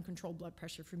really uncontrolled blood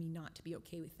pressure for me not to be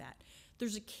okay with that.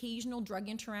 There's occasional drug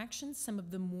interactions. Some of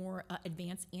the more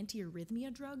advanced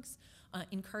antiarrhythmia drugs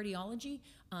in cardiology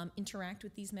interact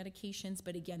with these medications,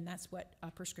 but again, that's what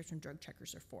prescription drug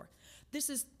checkers are for. This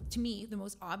is, to me, the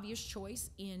most obvious choice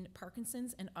in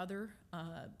Parkinson's and other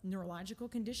neurological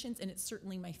conditions, and it's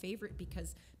certainly my favorite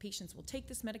because patients will take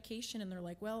this medication and they're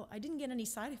like, well, I didn't get any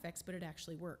side effects, but it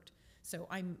actually worked. So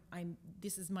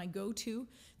this is my go-to.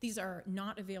 These are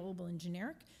not available in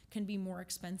generic, can be more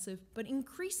expensive, but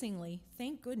increasingly,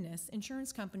 thank goodness,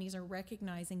 insurance companies are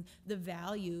recognizing the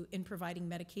value in providing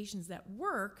medications that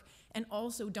work and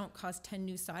also don't cause 10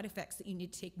 new side effects that you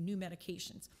need to take new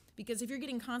medications. Because if you're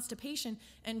getting constipation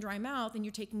and dry mouth and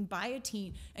you're taking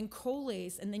biotin and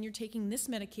Colace and then you're taking this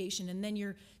medication and then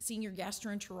you're seeing your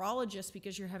gastroenterologist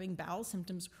because you're having bowel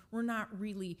symptoms, we're not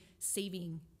really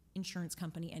saving insurance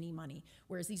company any money,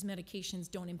 whereas these medications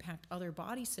don't impact other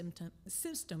body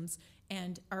systems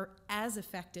and are as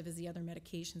effective as the other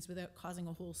medications without causing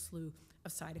a whole slew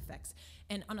of side effects.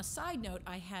 And on a side note,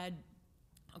 I had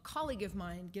a colleague of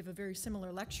mine give a very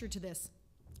similar lecture to this,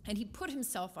 and he put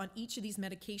himself on each of these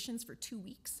medications for 2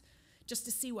 weeks just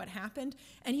to see what happened,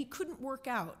 and he couldn't work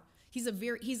out. He's a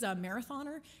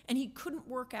marathoner, and he couldn't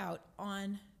work out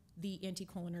on the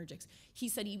anticholinergics. He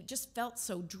said he just felt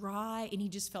so dry and he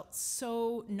just felt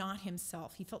so not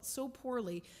himself. He felt so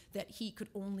poorly that he could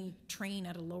only train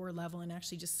at a lower level and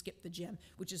actually just skip the gym,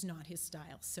 which is not his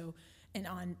style. So, and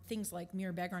on things like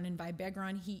mirabegron and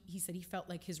vibegron, he said he felt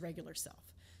like his regular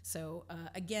self. So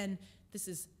again, this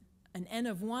is an N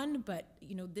of 1, but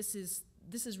this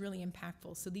is really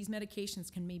impactful. So these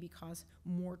medications can maybe cause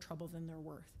more trouble than they're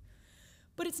worth.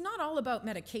 But it's not all about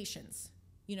medications.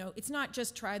 It's not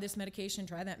just try this medication,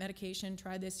 try that medication,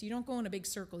 try this. You don't go in a big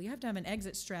circle. You have to have an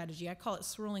exit strategy. I call it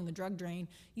swirling the drug drain.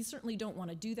 You certainly don't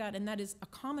want to do that, and that is a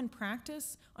common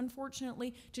practice,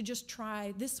 unfortunately, to just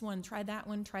try this one, try that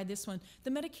one, try this one. The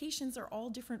medications are all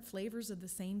different flavors of the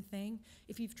same thing.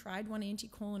 If you've tried one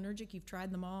anticholinergic, you've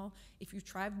tried them all. If you've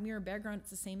tried mirabegron, it's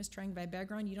the same as trying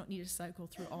vibegron. You don't need to cycle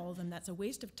through all of them. That's a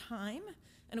waste of time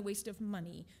and a waste of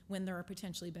money when there are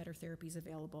potentially better therapies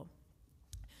available.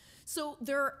 So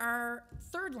there are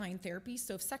third-line therapies.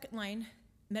 So if second-line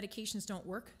medications don't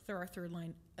work, there are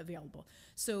third-line available.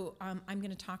 So I'm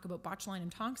going to talk about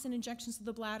botulinum toxin injections to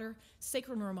the bladder,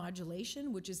 sacral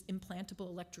neuromodulation, which is implantable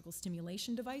electrical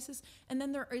stimulation devices, and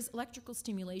then there is electrical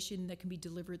stimulation that can be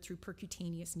delivered through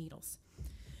percutaneous needles.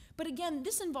 But again,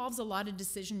 this involves a lot of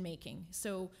decision making.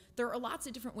 So there are lots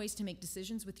of different ways to make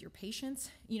decisions with your patients.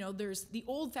 There's the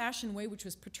old-fashioned way, which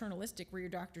was paternalistic, where your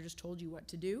doctor just told you what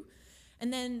to do.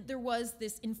 And then there was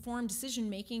this informed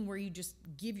decision-making where you just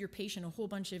give your patient a whole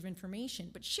bunch of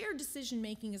information. But shared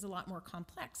decision-making is a lot more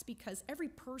complex because every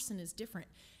person is different.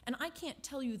 And I can't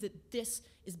tell you that this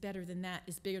is better than that,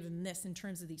 is bigger than this in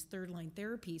terms of these third-line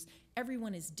therapies.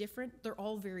 Everyone is different. They're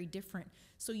all very different.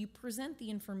 So you present the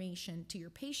information to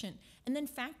your patient and then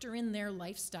factor in their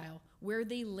lifestyle, where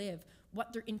they live,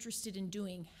 what they're interested in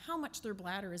doing, how much their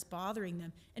bladder is bothering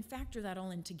them, and factor that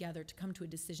all in together to come to a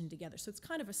decision together. So it's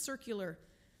kind of a circular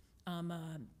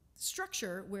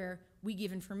structure where we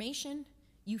give information,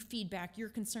 you feed back your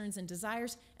concerns and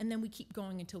desires, and then we keep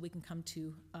going until we can come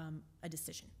to a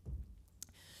decision.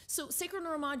 So sacral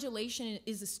neuromodulation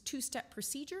is this 2-step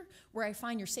procedure where I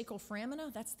find your sacral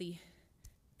foramina, that's the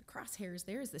crosshairs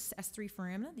there, is this S3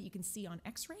 foramina that you can see on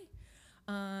X-ray.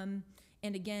 And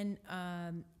again,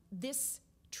 this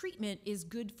treatment is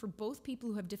good for both people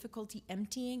who have difficulty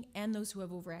emptying and those who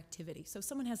have overactivity. So if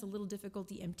someone has a little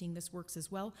difficulty emptying, this works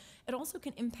as well. It also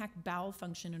can impact bowel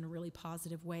function in a really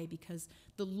positive way because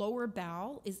the lower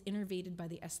bowel is innervated by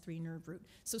the S3 nerve root.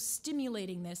 So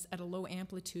stimulating this at a low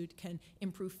amplitude can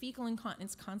improve fecal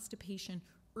incontinence, constipation,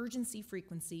 urgency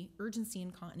frequency, urgency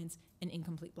incontinence, and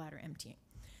incomplete bladder emptying.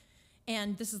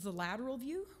 And this is the lateral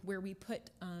view where we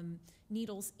put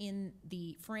needles in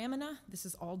the foramina. This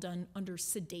is all done under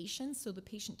sedation, so the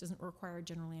patient doesn't require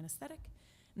general anesthetic.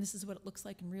 And this is what it looks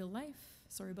like in real life.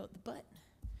 Sorry about the butt.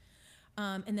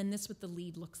 And then this is what the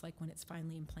lead looks like when it's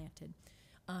finally implanted.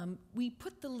 We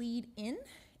put the lead in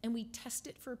and we test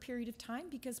it for a period of time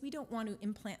because we don't want to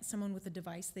implant someone with a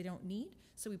device they don't need.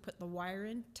 So we put the wire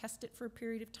in, test it for a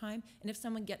period of time, and if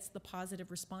someone gets the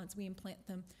positive response, we implant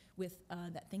them with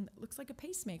that thing that looks like a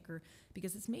pacemaker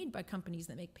because it's made by companies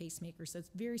that make pacemakers, so it's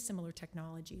very similar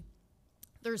technology.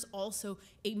 There's also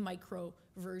a micro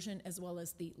version as well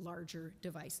as the larger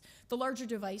device. The larger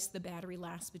device, the battery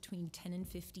lasts between 10 and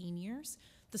 15 years.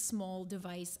 The small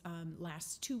device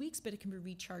lasts 2 weeks, but it can be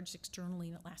recharged externally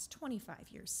and it lasts 25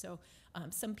 years. So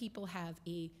some people have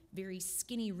a very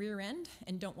skinny rear end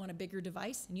and don't want a bigger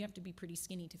device, and you have to be pretty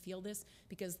skinny to feel this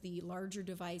because the larger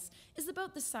device is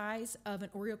about the size of an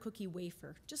Oreo cookie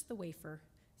wafer, just the wafer.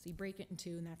 So you break it in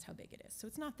two, and that's how big it is. So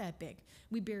it's not that big.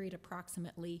 We bury it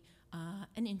approximately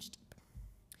an inch deep.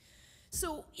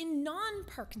 So in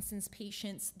non-Parkinson's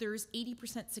patients, there's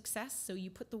 80% success. So you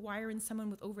put the wire in someone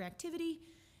with overactivity,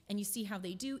 and you see how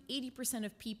they do. 80%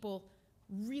 of people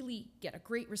really get a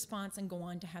great response and go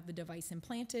on to have the device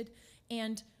implanted.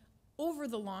 And over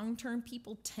the long term,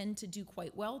 people tend to do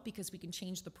quite well because we can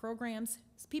change the programs.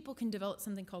 People can develop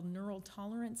something called neural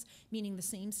tolerance, meaning the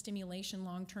same stimulation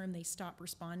long term, they stop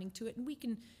responding to it, and we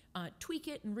can tweak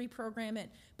it and reprogram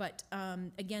it. But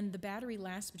again, the battery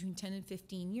lasts between 10 and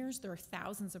 15 years. There are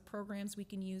thousands of programs we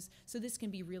can use, so this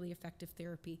can be really effective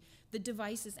therapy. The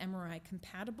device is MRI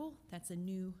compatible. That's a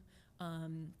new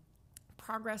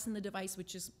progress in the device,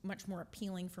 which is much more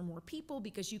appealing for more people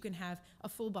because you can have a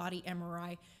full body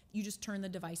MRI. You just turn the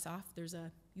device off.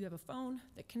 You have a phone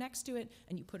that connects to it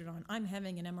and you put it on. I'm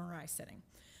having an MRI setting.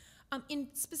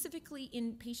 Specifically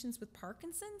in patients with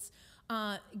Parkinson's,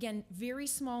 again, very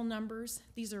small numbers.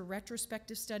 These are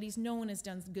retrospective studies. No one has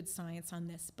done good science on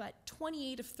this, but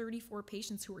 28 of 34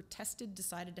 patients who were tested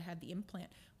decided to have the implant,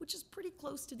 which is pretty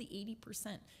close to the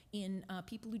 80% in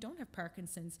people who don't have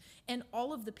Parkinson's. And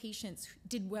all of the patients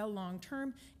did well long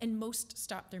term, and most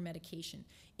stopped their medication.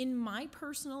 In my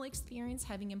personal experience,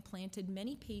 having implanted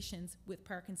many patients with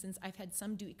Parkinson's, I've had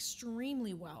some do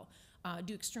extremely well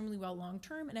long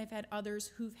term, and I've had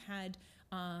others who've had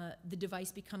the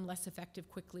device become less effective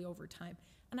quickly over time.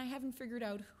 And I haven't figured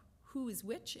out who is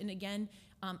which, and again,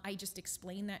 I just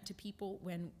explain that to people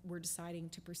when we're deciding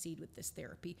to proceed with this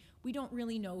therapy. We don't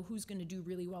really know who's going to do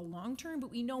really well long term,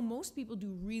 but we know most people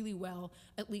do really well,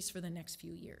 at least for the next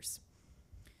few years.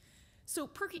 So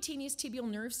percutaneous tibial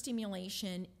nerve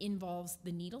stimulation involves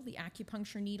the needle, the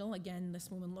acupuncture needle. Again,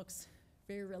 this woman looks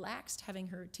very relaxed having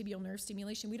her tibial nerve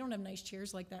stimulation. We don't have nice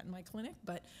chairs like that in my clinic,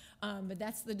 but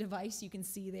that's the device you can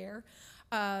see there.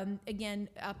 Again,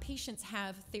 patients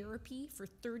have therapy for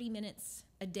 30 minutes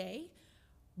a day,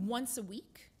 once a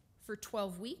week for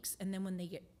 12 weeks, and then when they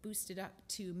get boosted up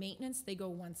to maintenance, they go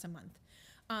once a month.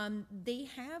 They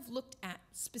have looked at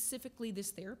specifically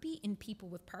this therapy in people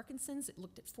with Parkinson's. It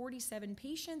looked at 47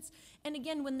 patients. And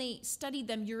again, when they studied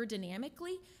them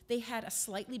urodynamically, they had a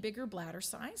slightly bigger bladder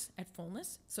size at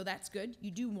fullness. So that's good.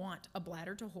 You do want a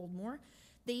bladder to hold more.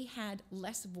 They had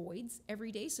less voids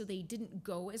every day, so they didn't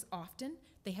go as often.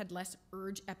 They had less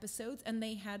urge episodes, and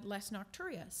they had less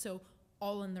nocturia. So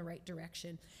all in the right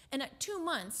direction. And at 2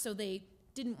 months, so they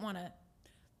didn't want to.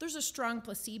 There's a strong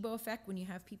placebo effect when you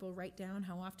have people write down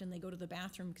how often they go to the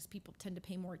bathroom because people tend to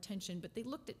pay more attention, but they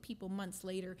looked at people months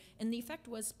later, and the effect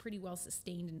was pretty well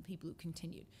sustained in people who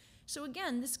continued. So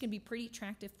again, this can be pretty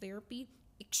attractive therapy,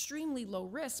 extremely low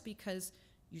risk because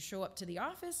you show up to the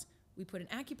office, we put an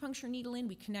acupuncture needle in,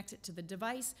 we connect it to the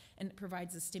device, and it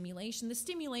provides the stimulation. The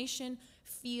stimulation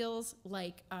feels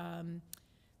like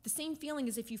the same feeling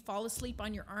as if you fall asleep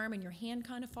on your arm and your hand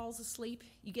kind of falls asleep.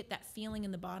 You get that feeling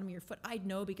in the bottom of your foot. I'd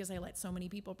know because I let so many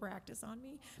people practice on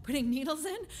me putting needles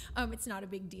in. It's not a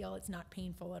big deal. It's not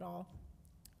painful at all.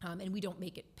 And we don't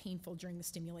make it painful during the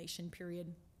stimulation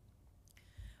period.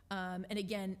 And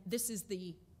again, this is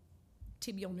the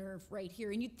tibial nerve right here.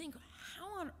 And you'd think,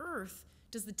 how on earth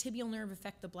does the tibial nerve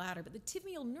affect the bladder? But the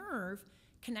tibial nerve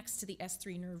connects to the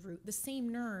S3 nerve root, the same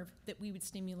nerve that we would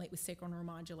stimulate with sacral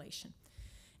neuromodulation.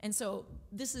 And so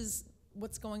this is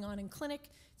what's going on in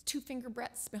clinic. It's 2 finger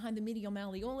breadths behind the medial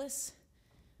malleolus.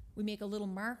 We make a little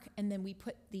mark, and then we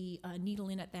put the needle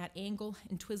in at that angle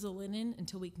and twizzle it in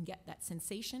until we can get that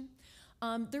sensation.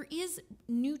 There is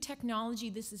new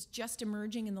technology. This is just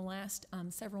emerging in the last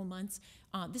several months.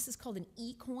 This is called an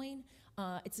e-coin.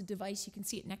 It's a device, you can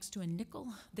see it next to a nickel,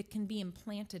 that can be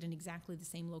implanted in exactly the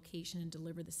same location and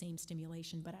deliver the same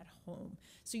stimulation, but at home.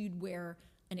 So you'd wear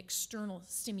an external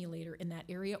stimulator in that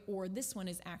area, or this one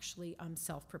is actually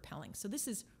self-propelling. So this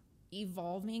is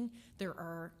evolving. There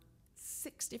are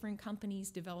 6 different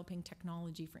companies developing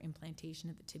technology for implantation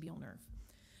of the tibial nerve.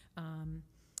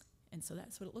 And so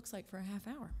that's what it looks like for a half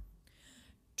hour.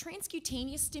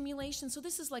 Transcutaneous stimulation, so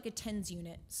this is like a TENS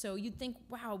unit. So you'd think,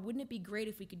 wow, wouldn't it be great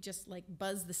if we could just like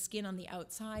buzz the skin on the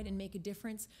outside and make a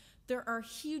difference? There are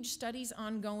huge studies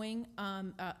ongoing,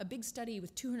 a big study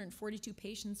with 242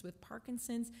 patients with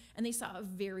Parkinson's, and they saw a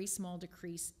very small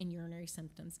decrease in urinary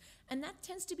symptoms. And that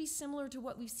tends to be similar to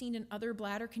what we've seen in other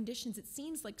bladder conditions. It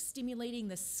seems like stimulating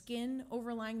the skin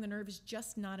overlying the nerve is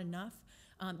just not enough.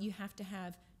 You have to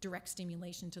have direct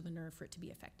stimulation to the nerve for it to be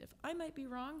effective. I might be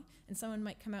wrong, and someone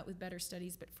might come out with better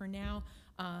studies, but for now,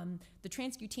 the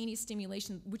transcutaneous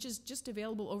stimulation, which is just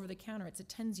available over the counter, it's a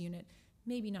TENS unit,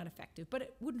 maybe not effective, but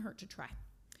it wouldn't hurt to try.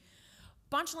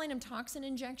 Botulinum toxin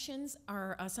injections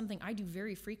are something I do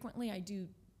very frequently. I do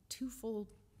 2 full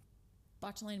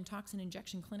botulinum toxin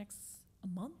injection clinics a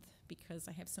month because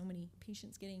I have so many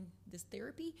patients getting this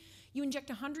therapy. You inject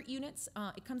 100 units.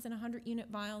 It comes in 100-unit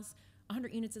vials.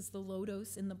 100 units is the low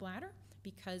dose in the bladder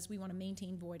because we want to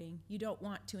maintain voiding. You don't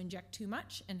want to inject too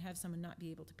much and have someone not be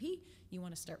able to pee. You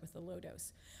want to start with the low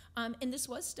dose. And this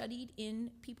was studied in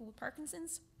people with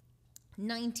Parkinson's.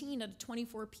 19 out of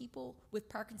 24 people with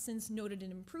Parkinson's noted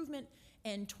an improvement,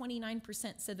 and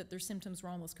 29% said that their symptoms were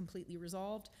almost completely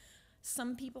resolved.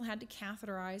 Some people had to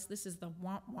catheterize. This is the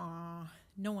wah-wah.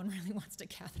 No one really wants to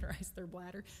catheterize their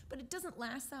bladder, but it doesn't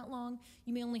last that long.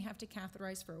 You may only have to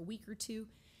catheterize for a week or 2.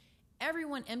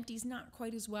 Everyone empties not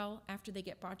quite as well after they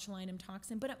get botulinum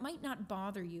toxin, but it might not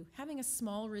bother you. Having a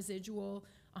small residual,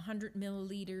 100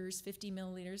 milliliters, 50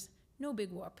 milliliters, no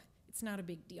big whoop. It's not a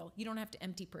big deal. You don't have to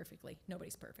empty perfectly.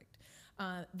 Nobody's perfect.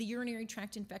 The urinary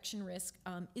tract infection risk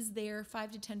is there.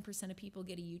 5 to 10% of people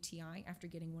get a UTI after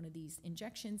getting one of these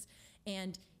injections.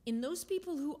 And in those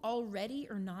people who already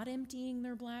are not emptying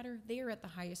their bladder, they are at the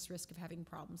highest risk of having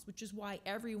problems, which is why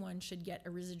everyone should get a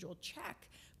residual check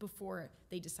before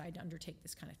they decide to undertake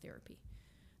this kind of therapy.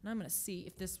 And I'm going to see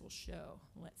if this will show.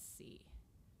 Let's see.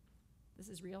 This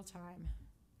is real time.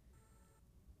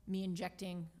 Me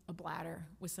injecting a bladder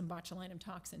with some botulinum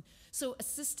toxin. So a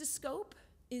cystoscope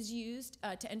is used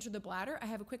to enter the bladder. I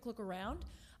have a quick look around.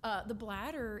 The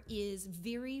bladder is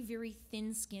very, very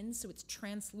thin skin, so it's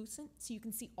translucent, so you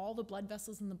can see all the blood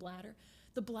vessels in the bladder.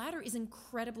 The bladder is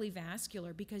incredibly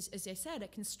vascular because, as I said,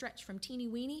 it can stretch from teeny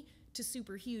weeny to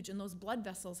super huge, and those blood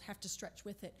vessels have to stretch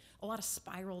with it. A lot of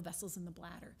spiral vessels in the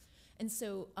bladder. And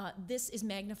so this is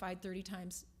magnified 30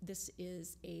 times. This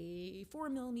is a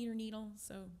 4-millimeter needle,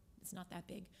 so it's not that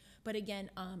big. But again,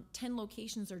 10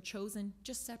 locations are chosen,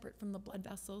 just separate from the blood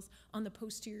vessels on the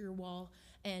posterior wall.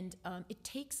 And it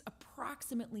takes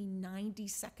approximately 90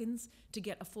 seconds to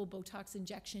get a full Botox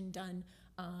injection done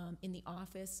in the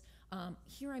office.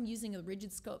 Here I'm using a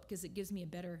rigid scope because it gives me a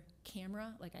better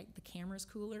camera, the camera's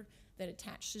cooler that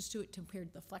attaches to it compared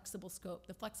to the flexible scope.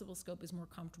 The flexible scope is more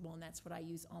comfortable, and that's what I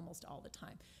use almost all the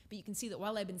time. But you can see that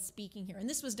while I've been speaking here, and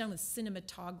this was done with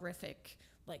cinematographic,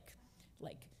 like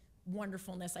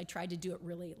wonderfulness. I tried to do it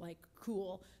really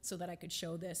cool so that I could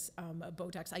show this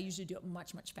Botox. I usually do it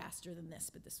much, much faster than this,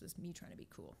 but this was me trying to be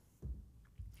cool.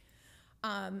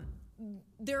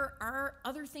 There are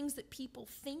other things that people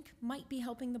think might be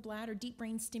helping the bladder. Deep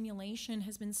brain stimulation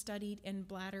has been studied in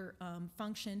bladder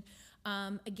function.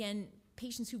 Again,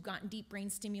 patients who've gotten deep brain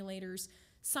stimulators,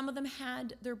 some of them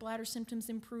had their bladder symptoms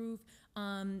improve.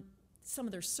 Some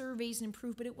of their surveys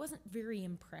improved, but it wasn't very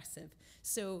impressive.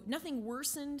 So nothing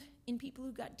worsened in people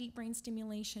who got deep brain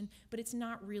stimulation, but it's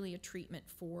not really a treatment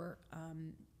for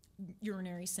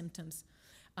urinary symptoms.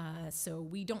 So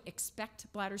we don't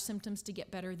expect bladder symptoms to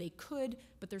get better. They could,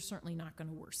 but they're certainly not going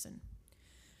to worsen.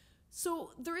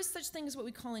 So there is such thing as what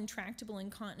we call intractable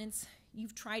incontinence.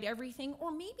 You've tried everything,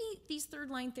 or maybe these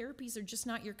third-line therapies are just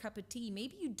not your cup of tea.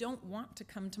 Maybe you don't want to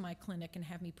come to my clinic and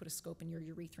have me put a scope in your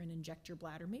urethra and inject your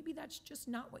bladder. Maybe that's just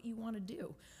not what you want to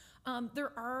do.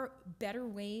 There are better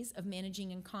ways of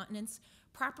managing incontinence.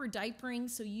 Proper diapering,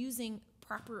 so using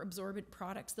proper absorbent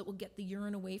products that will get the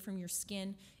urine away from your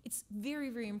skin. It's very,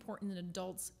 very important in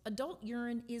adults. Adult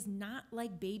urine is not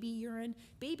like baby urine.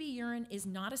 Baby urine is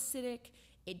not acidic.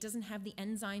 It doesn't have the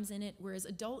enzymes in it, whereas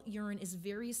adult urine is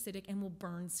very acidic and will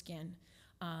burn skin.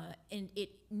 And it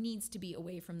needs to be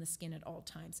away from the skin at all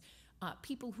times.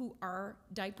 People who are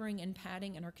diapering and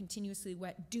padding and are continuously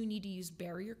wet do need to use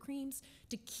barrier creams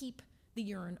to keep the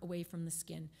urine away from the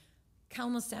skin.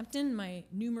 Calmoseptin, my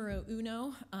numero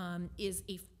uno, is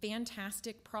a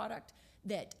fantastic product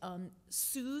that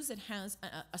soothes. It has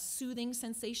a soothing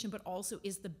sensation, but also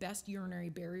is the best urinary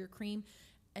barrier cream.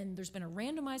 and there's been a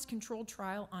randomized controlled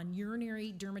trial on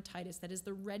urinary dermatitis, that is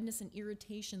the redness and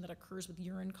irritation that occurs with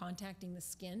urine contacting the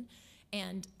skin.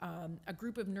 And a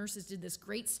group of nurses did this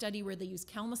great study where they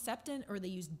used calmoseptin or they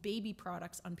used baby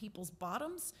products on people's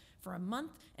bottoms for a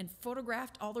month and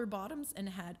photographed all their bottoms and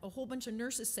had a whole bunch of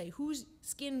nurses say whose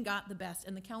skin got the best,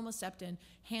 and the calmoseptin,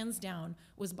 hands down,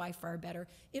 was by far better.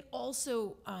 It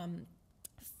also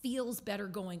feels better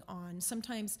going on.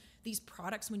 Sometimes these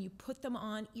products, when you put them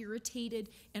on irritated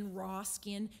and raw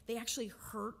skin, they actually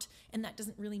hurt, and that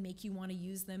doesn't really make you want to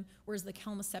use them, whereas the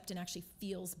calmoseptin actually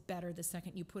feels better the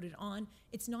second you put it on.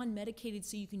 It's non-medicated,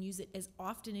 so you can use it as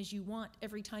often as you want,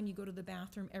 every time you go to the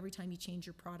bathroom, every time you change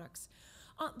your products.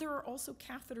 There are also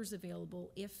catheters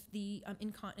available if the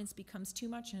incontinence becomes too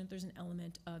much and if there's an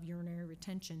element of urinary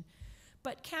retention.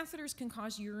 But catheters can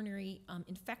cause urinary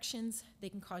infections, they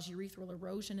can cause urethral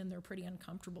erosion, and they're pretty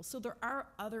uncomfortable. So there are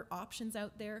other options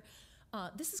out there.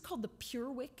 This is called the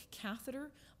PureWick catheter.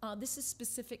 This is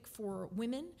specific for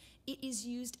women. It is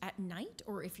used at night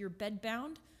or if you're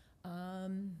bedbound.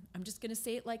 I'm just gonna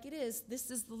say it like it is. This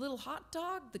is the little hot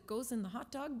dog that goes in the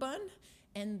hot dog bun,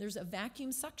 and there's a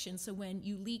vacuum suction, so when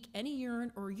you leak any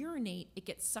urine or urinate, it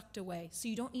gets sucked away. So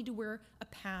you don't need to wear a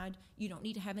pad, you don't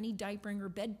need to have any diapering or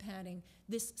bed padding.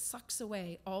 This sucks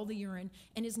away all the urine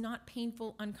and is not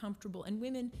painful, uncomfortable, and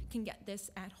women can get this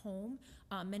at home.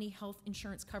 Many health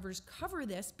insurance covers cover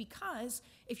this because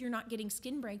if you're not getting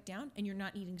skin breakdown and you're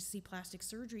not needing to see plastic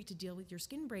surgery to deal with your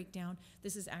skin breakdown,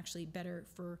 this is actually better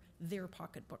for their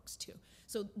pocketbooks too.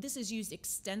 So this is used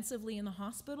extensively in the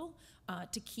hospital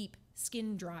to keep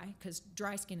skin dry, because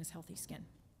dry skin is healthy skin.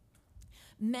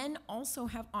 Men also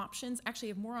have options, actually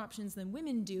have more options than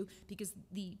women do, because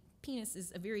the penis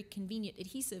is a very convenient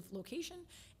adhesive location,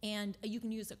 and you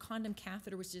can use a condom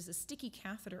catheter, which is a sticky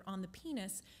catheter on the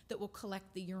penis that will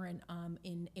collect the urine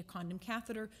in a condom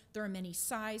catheter. There are many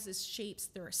sizes, shapes,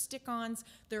 there are stick-ons,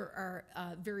 there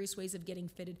are various ways of getting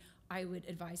fitted. I would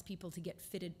advise people to get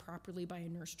fitted properly by a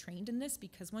nurse trained in this,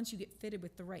 because once you get fitted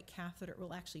with the right catheter, it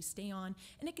will actually stay on,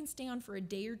 and it can stay on for a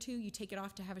day or two. You take it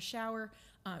off to have a shower,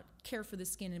 care for the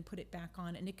skin, and put it back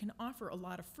on, and it can offer a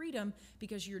lot of freedom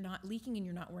because you're not leaking and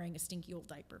you're not wearing a stinky old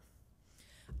diaper.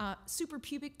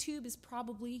 Suprapubic tube is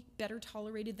probably better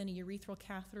tolerated than a urethral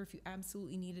catheter if you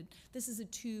absolutely need it. This is a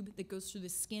tube that goes through the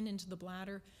skin into the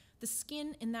bladder. The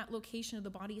skin in that location of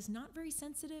the body is not very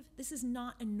sensitive. This is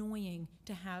not annoying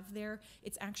to have there.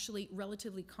 It's actually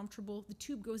relatively comfortable. The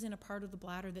tube goes in a part of the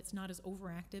bladder that's not as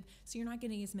overactive, so you're not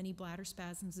getting as many bladder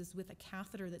spasms as with a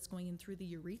catheter that's going in through the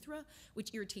urethra, which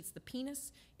irritates the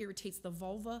penis, irritates the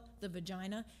vulva, the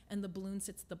vagina, and the balloon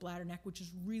sits at the bladder neck, which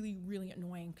is really, really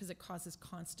annoying because it causes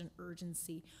constant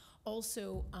urgency.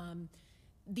 Also,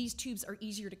 these tubes are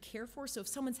easier to care for, so if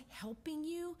someone's helping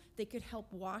you, they could help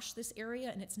wash this area,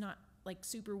 and it's not like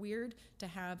super weird to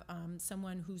have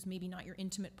someone who's maybe not your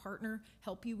intimate partner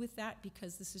help you with that,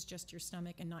 because this is just your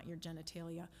stomach and not your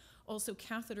genitalia. Also,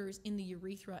 catheters in the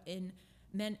urethra in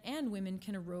men and women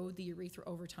can erode the urethra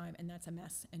over time, and that's a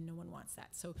mess, and no one wants that.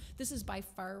 So this is by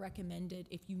far recommended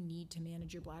if you need to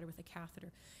manage your bladder with a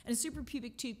catheter. And a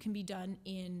suprapubic tube can be done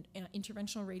in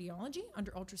interventional radiology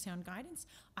under ultrasound guidance.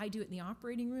 I do it in the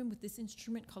operating room with this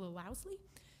instrument called a Lowsley.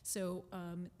 So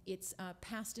it's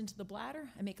passed into the bladder.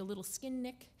 I make a little skin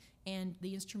nick, and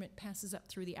the instrument passes up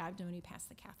through the abdomen. You pass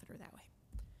the catheter that way.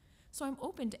 So I'm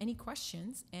open to any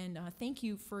questions, and thank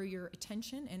you for your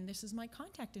attention, and this is my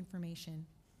contact information.